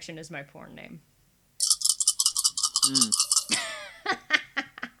 Dash Action is my porn name.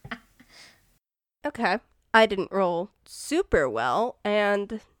 Okay. I didn't roll super well,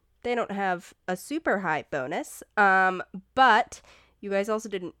 and they don't have a super high bonus. But you guys also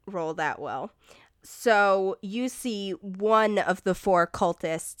didn't roll that well. So you see one of the 4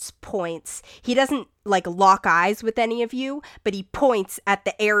 cultists points. He doesn't lock eyes with any of you, but he points at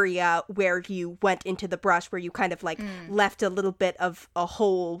the area where you went into the brush, where you kind of left a little bit of a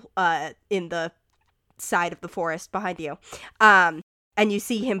hole in the side of the forest behind you. And you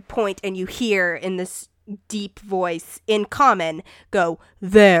see him point, and you hear in this deep voice, in common, go,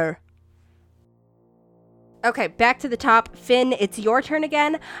 there. Okay, back to the top. Finn, it's your turn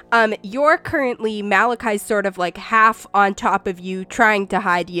again. You're currently, Malachi's sort of like half on top of you, trying to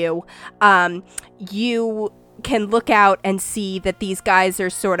hide you. You can look out and see that these guys are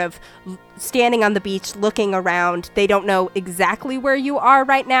sort of standing on the beach, looking around. They don't know exactly where you are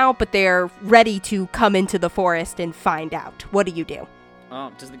right now, but they're ready to come into the forest and find out. What do you do?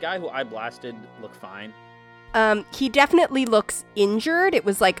 Does the guy who I blasted look fine? He definitely looks injured. It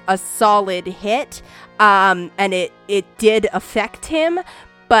was like a solid hit, and it did affect him,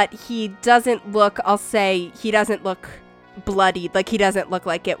 but he doesn't look, I'll say, he doesn't look bloodied. Like, he doesn't look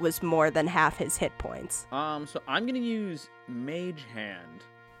like it was more than half his hit points. So I'm gonna use Mage Hand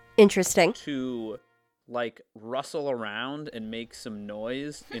Interesting. to, like, rustle around and make some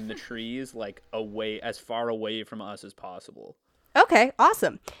noise in the trees, like, as far away from us as possible. Okay,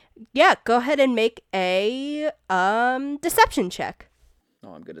 awesome. Yeah, go ahead and make a deception check.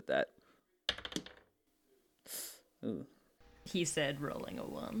 Oh, I'm good at that. Ooh. He said rolling a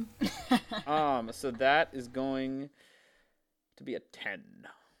 1. So that is going to be a 10.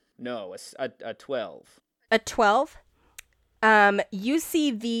 No, a 12. A 12. You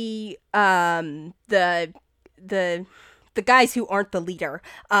see the guys who aren't the leader,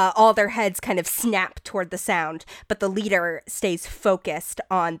 all their heads kind of snap toward the sound, but the leader stays focused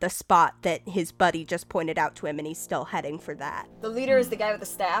on the spot that his buddy just pointed out to him, and he's still heading for that. The leader is the guy with the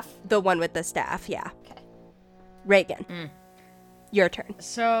staff? The one with the staff, yeah. Okay. Reagan, your turn.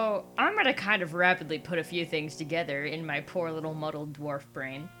 So I'm gonna kind of rapidly put a few things together in my poor little muddled dwarf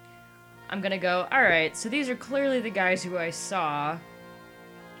brain. I'm gonna go, alright, so these are clearly the guys who I saw,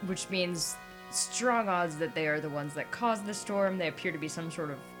 which means strong odds that they are the ones that caused the storm. They appear to be some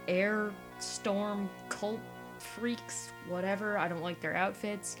sort of air storm cult freaks, whatever. I don't like their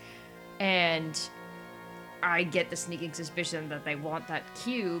outfits. And I get the sneaking suspicion that they want that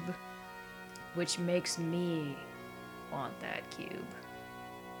cube, which makes me want that cube.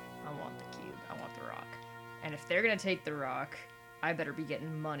 I want the cube. I want the rock. And if they're gonna take the rock, I better be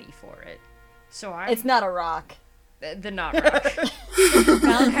getting money for it. So It's not a rock. The not rock.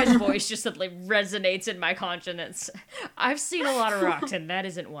 Malachi's voice just suddenly resonates in my conscience. I've seen a lot of rocks, and that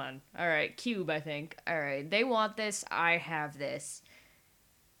isn't one. Alright, cube, I think. Alright, they want this, I have this.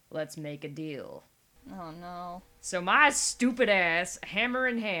 Let's make a deal. Oh no. So my stupid ass, hammer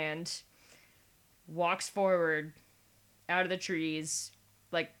in hand, walks forward out of the trees.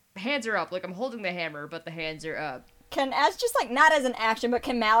 Like, hands are up, like I'm holding the hammer, but the hands are up. As just like, not as an action, but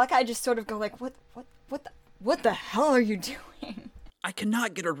can Malachi just sort of go like, what the hell are you doing? I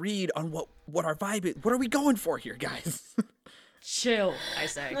cannot get a read on what our vibe is. What are we going for here, guys? Chill, I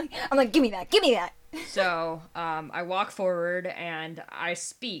say. I'm like, give me that. So, I walk forward and I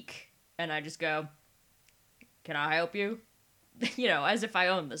speak, and I just go, can I help you? You know, as if I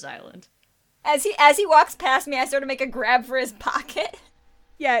own this island. As he walks past me, I sort of make a grab for his pocket.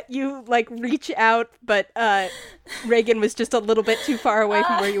 Yeah, you, like, reach out, but Reagan was just a little bit too far away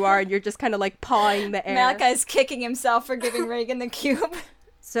from where you are, and you're just kind of, like, pawing the air. Malachi's kicking himself for giving Reagan the cube.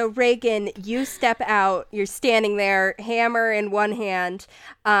 So, Reagan, you step out. You're standing there, hammer in one hand.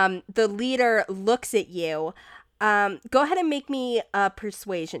 The leader looks at you. Go ahead and make me a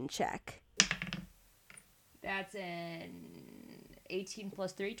persuasion check. That's an 18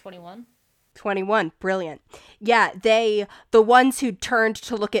 plus 3, 21. 21. Brilliant. Yeah, the ones who turned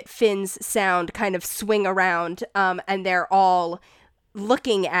to look at Finn's sound kind of swing around, and they're all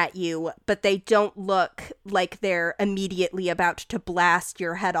looking at you, but they don't look like they're immediately about to blast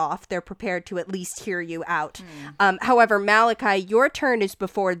your head off. They're prepared to at least hear you out. However, Malachi, your turn is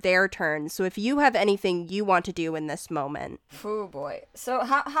before their turn, so if you have anything you want to do in this moment. Oh boy. So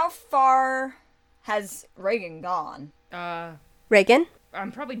how far has Reagan gone? Reagan? I'm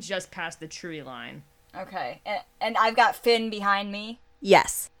probably just past the tree line. Okay. And I've got Finn behind me.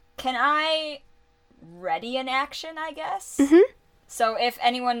 Yes. Can I ready an action, I guess? Mm-hmm. So if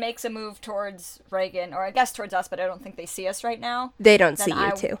anyone makes a move towards Reagan, or I guess towards us, but I don't think they see us right now. They don't see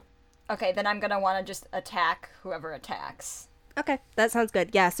you too. Okay, then I'm going to want to just attack whoever attacks. Okay, that sounds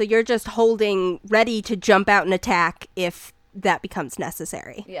good. Yeah, so you're just holding ready to jump out and attack if that becomes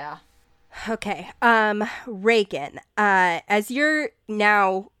necessary. Yeah. Okay, Reagan, as you're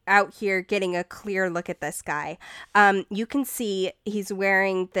now out here getting a clear look at this guy, you can see he's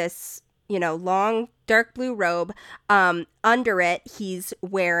wearing this, long dark blue robe. Under it, he's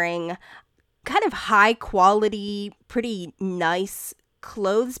wearing kind of high quality, pretty nice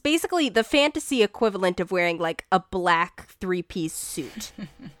clothes. Basically, the fantasy equivalent of wearing like a black 3-piece suit.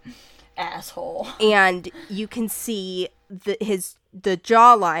 Asshole. And you can see his the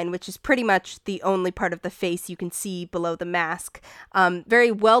jawline, which is pretty much the only part of the face you can see below the mask.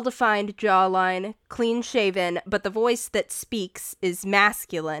 Very well-defined jawline, clean-shaven, but the voice that speaks is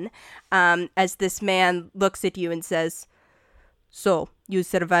masculine, as this man looks at you and says, "So, you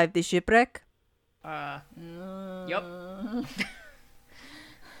survived the shipwreck?" Yep.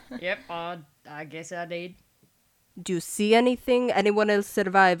 Yep, I guess I did. Do you see anything? Anyone else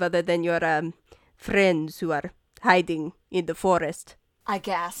survive other than your friends who are hiding in the forest? I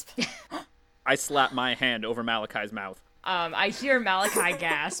gasp. I slap my hand over Malachi's mouth. I hear Malachi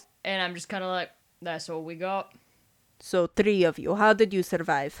gasp, and I'm just kind of like, that's what we got. So 3 of you. How did you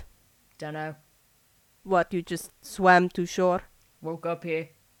survive? Dunno. What, you just swam to shore? Woke up here.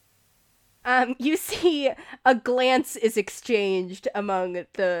 You see a glance is exchanged among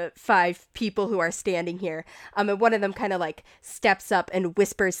the 5 people who are standing here. And one of them kind of like steps up and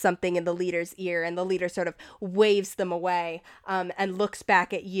whispers something in the leader's ear, and the leader sort of waves them away, and looks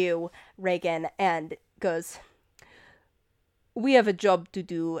back at you, Reagan, and goes, "We have a job to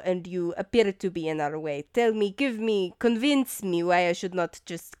do, and you appear to be in our way. Convince me why I should not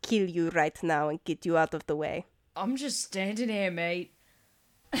just kill you right now and get you out of the way." I'm just standing here, mate.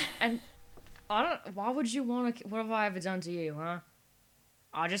 And why would you want to, what have I ever done to you, huh?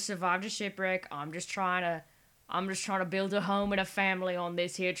 I just survived a shipwreck. I'm just trying to build a home and a family on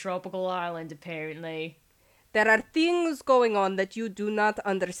this here tropical island, apparently. There are things going on that you do not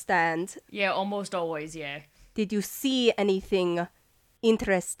understand. Yeah, almost always, yeah. Did you see anything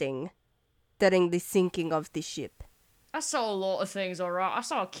interesting during the sinking of the ship? I saw a lot of things, alright. I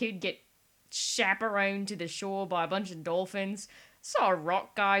saw a kid get chaperoned to the shore by a bunch of dolphins. Saw a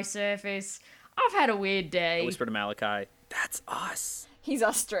rock guy surface. I've had a weird I day. whisper to Malachi, "That's us." He's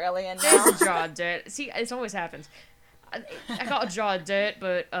Australian now. There's a jar of dirt. See, it always happens. I got a jar of dirt,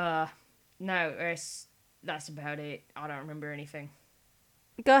 but, no, that's about it. I don't remember anything.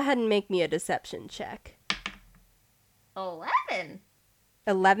 Go ahead and make me a deception check. 11?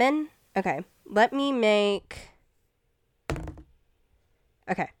 11? Okay. Let me make...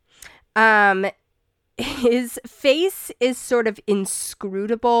 Okay. His face is sort of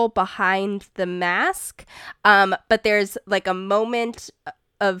inscrutable behind the mask, but there's like a moment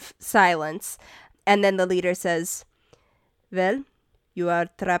of silence, and then the leader says, "Well, you are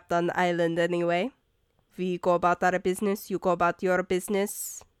trapped on the island anyway. We go about our business, you go about your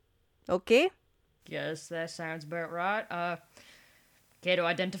business. Okay?" Yes, that sounds about right. Care to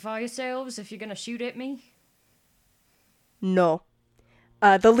identify yourselves if you're gonna shoot at me? No.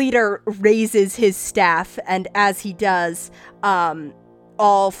 The leader raises his staff, and as he does,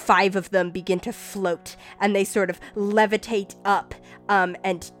 all 5 of them begin to float, and they sort of levitate up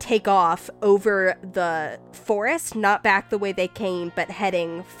and take off over the forest, not back the way they came, but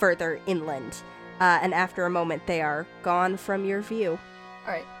heading further inland. And after a moment, they are gone from your view.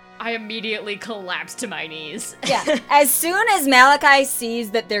 Alright. I immediately collapse to my knees. Yeah. As soon as Malachi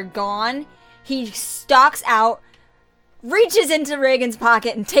sees that they're gone, he stalks out, reaches into Reagan's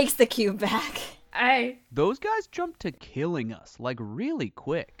pocket, and takes the cube back. Hey. Those guys jumped to killing us, like, really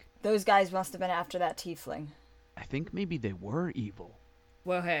quick. Those guys must have been after that tiefling. I think maybe they were evil.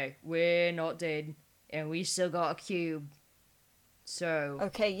 Well, hey, we're not dead, and we still got a cube. So...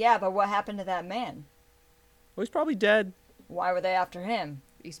 Okay, yeah, but what happened to that man? Well, he's probably dead. Why were they after him?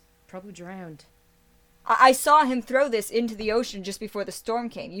 He's probably drowned. I saw him throw this into the ocean just before the storm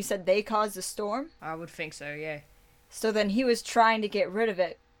came. You said they caused the storm? I would think so, yeah. So then he was trying to get rid of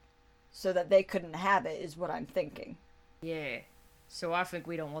it so that they couldn't have it, is what I'm thinking. Yeah. So I think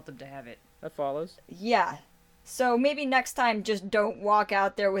we don't want them to have it. That follows. Yeah. So maybe next time just don't walk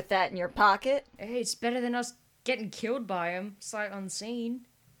out there with that in your pocket. Hey, it's better than us getting killed by him, sight unseen.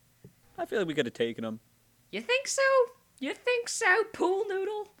 I feel like we could have taken him. You think so? You think so, Pool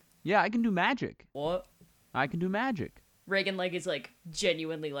Noodle? Yeah, I can do magic. What? I can do magic. Reagan, like, is, like,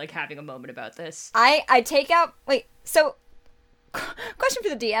 genuinely, like, having a moment about this. I take out... Wait, so... Question for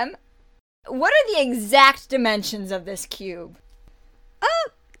the DM. What are the exact dimensions of this cube?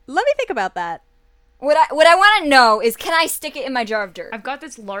 Let me think about that. What I want to know is, can I stick it in my jar of dirt? I've got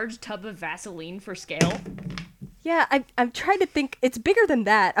this large tub of Vaseline for scale. Yeah, I'm trying to think. It's bigger than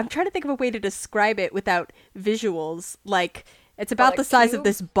that. I'm trying to think of a way to describe it without visuals. Like, it's about like the size cube? of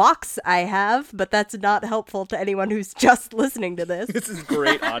this box I have, but that's not helpful to anyone who's just listening to this. This is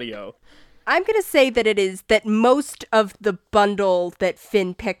great audio. I'm going to say that it is that most of the bundle that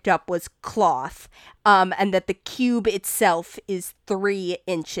Finn picked up was cloth, and that the cube itself is 3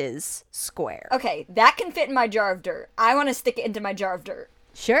 inches square. Okay, that can fit in my jar of dirt. I want to stick it into my jar of dirt.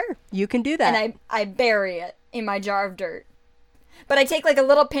 Sure, you can do that. And I bury it in my jar of dirt. But I take like a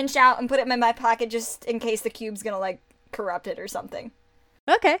little pinch out and put it in my pocket just in case the cube's gonna like corrupted or something.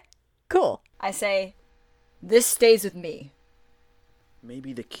 Okay, cool. I say, this stays with me.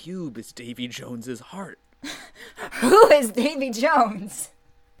 Maybe the cube is Davy Jones's heart. Who is Davy Jones?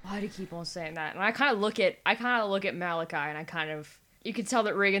 Why do you keep on saying that? And I kind of look at Malachi, and you can tell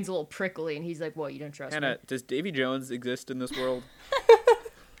that Reagan's a little prickly, and he's like, "What? You don't trust Hannah, me?" does Davy Jones exist in this world?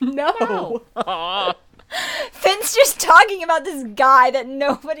 No. No. Aw. Finn's just talking about this guy that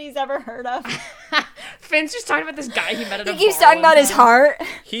nobody's ever heard of. Finn's just talking about this guy he met at a He keeps bar talking one about his time. heart.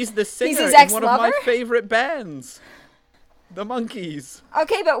 He's the singer his in one of my ex-lover? favorite bands. The Monkees.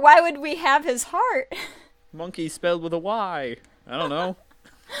 Okay, but why would we have his heart? Monkey spelled with a Y. I don't know.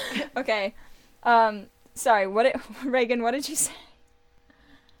 Okay. Sorry, Reagan, what did you say?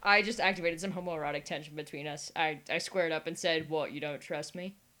 I just activated some homoerotic tension between us. I squared up and said, "What? You don't trust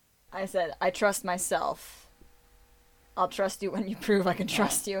me?" I said, I trust myself. I'll trust you when you prove I can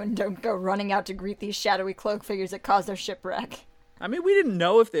trust you, and don't go running out to greet these shadowy cloak figures that caused our shipwreck. I mean, we didn't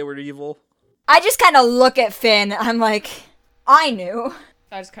know if they were evil. I just kind of look at Finn. I'm like, I knew.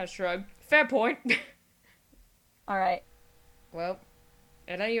 I just kind of shrugged. Fair point. Alright. Well,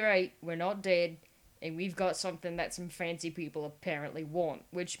 at any rate, we're not dead, and we've got something that some fancy people apparently want,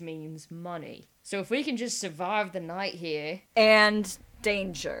 which means money. So if we can just survive the night here, And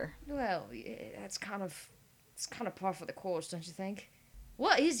danger. well, yeah, it's kind of par for the course, don't you think?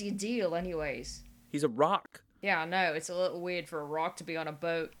 What is your deal, anyways? He's a rock. Yeah, I know, it's a little weird for a rock to be on a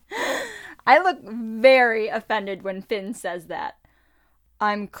boat. I look very offended when Finn says that.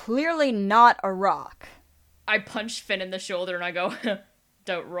 I'm clearly not a rock. I punch Finn in the shoulder and I go,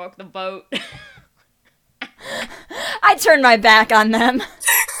 "Don't rock the boat." I turn my back on them.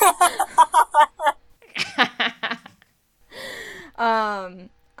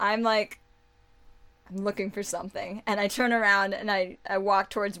 I'm like, I'm looking for something. And I turn around and I walk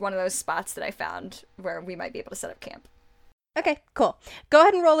towards one of those spots that I found where we might be able to set up camp. Okay, cool. Go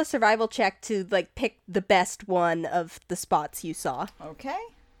ahead and roll a survival check to, like, pick the best one of the spots you saw. Okay.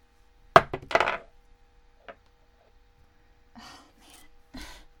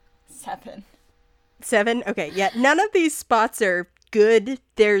 7. 7? Okay, yeah, none of these spots are good.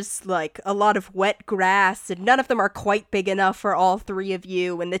 There's, like, a lot of wet grass, and none of them are quite big enough for all three of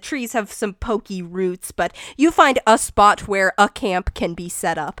you, and the trees have some pokey roots, but you find a spot where a camp can be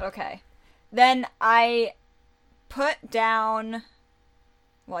set up. Okay. Then I put down...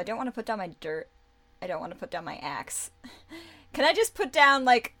 Well, I don't want to put down my dirt. I don't want to put down my axe. Can I just put down,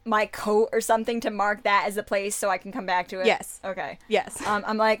 like, my coat or something to mark that as a place so I can come back to it? Yes. Okay. Yes.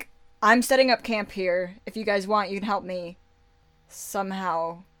 I'm like, I'm setting up camp here. If you guys want, you can help me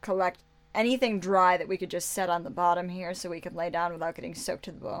somehow collect anything dry that we could just set on the bottom here so we can lay down without getting soaked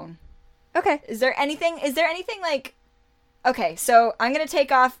to the bone. Okay. Is there anything like... Okay, so I'm gonna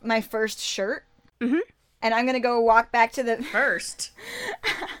take off my first shirt. Mhm. And I'm gonna go walk back to the... First.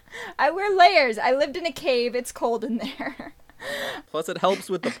 I wear layers. I lived in a cave. It's cold in there. Plus, it helps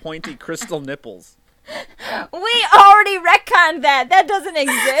with the pointy crystal nipples. We already retconned that. That doesn't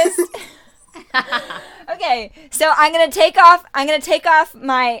exist. Okay, so I'm gonna take off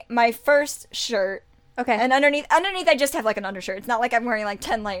my first shirt. Okay. And underneath I just have like an undershirt. It's not like I'm wearing like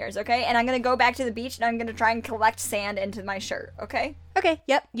 10 layers, okay? And I'm gonna go back to the beach and I'm gonna try and collect sand into my shirt, okay? Okay,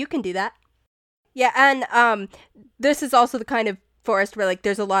 yep, you can do that. Yeah, and this is also the kind of forest where, like,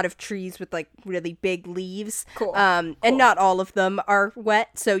 there's a lot of trees with, like, really big leaves. Cool. And not all of them are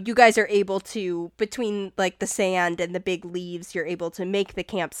wet, so you guys are able to, between, like, the sand and the big leaves, you're able to make the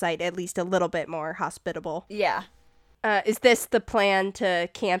campsite at least a little bit more hospitable. Yeah. Is this the plan to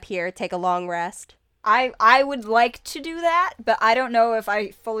camp here, take a long rest? I would like to do that, but I don't know if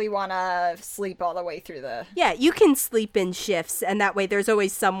I fully want to sleep all the way through the... Yeah, you can sleep in shifts, and that way there's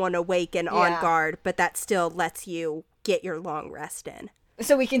always someone awake and on Yeah. guard, but that still lets you get your long rest in.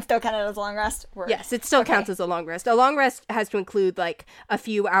 So we can still count it as a long rest? Word. Yes, it still Okay. counts as a long rest. A long rest has to include, like, a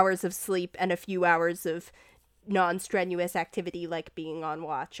few hours of sleep and a few hours of non-strenuous activity, like being on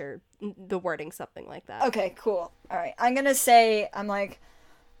watch or the wording, something like that. Okay, cool. All right. I'm going to say, I'm like,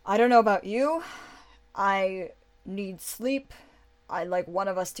 I don't know about you. I need sleep. I'd like one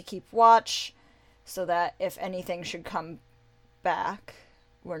of us to keep watch so that if anything should come back,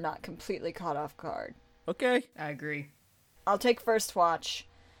 we're not completely caught off guard. Okay. I agree. I'll take first watch.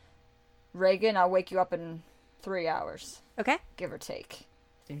 Reagan, I'll wake you up in 3 hours, Okay? give or take.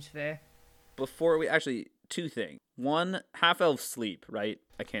 Seems fair. Before we actually, 2 things. 1, half-elf sleep, right?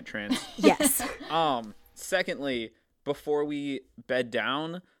 I can't trans. Yes. Secondly, before we bed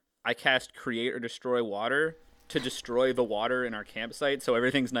down, I cast Create or Destroy Water to destroy the water in our campsite so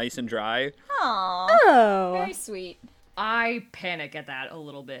everything's nice and dry. Aww. Oh. Very sweet. I panic at that a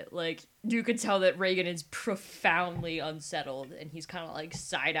little bit. Like, you could tell that Reagan is profoundly unsettled, and he's kind of like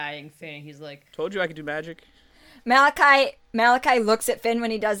side-eyeing Finn, and he's like, Told you I could do magic. Malachi looks at Finn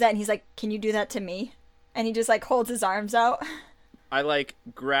when he does that, and he's like, "Can you do that to me?" And he just like holds his arms out. I like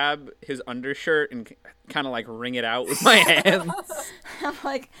grab his undershirt and kind of like wring it out with my hands. I'm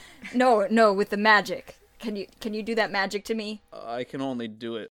like, no, with the magic. Can you do that magic to me? I can only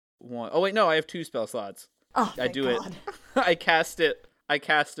do it one. Oh wait, no, I have 2 spell slots. Oh, I thank do God. it. I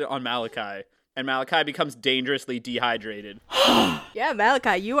cast it on Malachi, and Malachi becomes dangerously dehydrated. Yeah,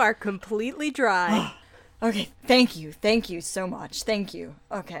 Malachi, you are completely dry. Okay, thank you so much. Thank you.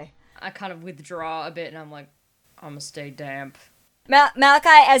 Okay. I kind of withdraw a bit, and I'm like, I'm gonna stay damp.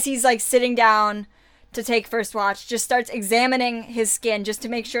 Malachi, as he's like sitting down to take first watch, just starts examining his skin just to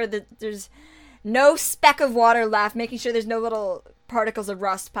make sure that there's no speck of water left, making sure there's no little particles of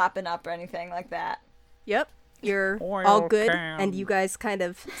rust popping up or anything like that. Yep, you're Oil all good, can. and you guys kind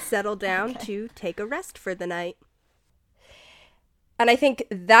of settle down to take a rest for the night. And I think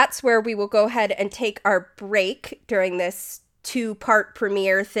that's where we will go ahead and take our break during this 2-part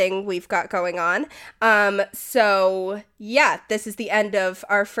premiere thing we've got going on. So yeah, this is the end of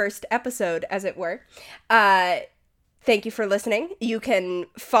our first episode, as it were. Thank you for listening. You can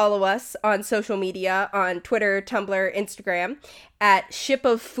follow us on social media on Twitter, Tumblr, Instagram at Ship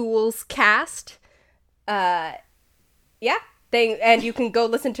of Fools Cast. And you can go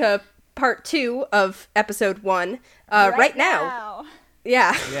listen to part 2 of episode 1 right now.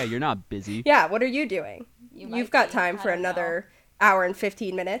 Yeah. Yeah, you're not busy. Yeah, what are you doing? might You've got be. time I for don't another hour and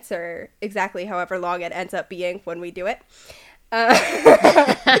 15 minutes, or exactly however long it ends up being when we do it. You're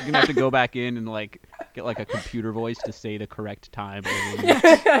gonna have to go back in and like get like a computer voice to say the correct time.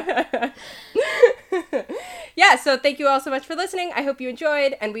 Yeah, so thank you all so much for listening. I hope you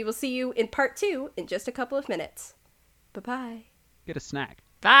enjoyed, and we will see you in part 2 in just a couple of minutes. Bye-bye. Get a snack.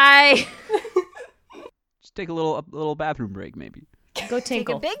 Bye! Just take a little bathroom break, maybe. Go Take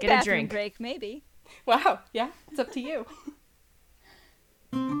tinkle. a big Get a bathroom drink. break, maybe. Wow, yeah, it's up to you.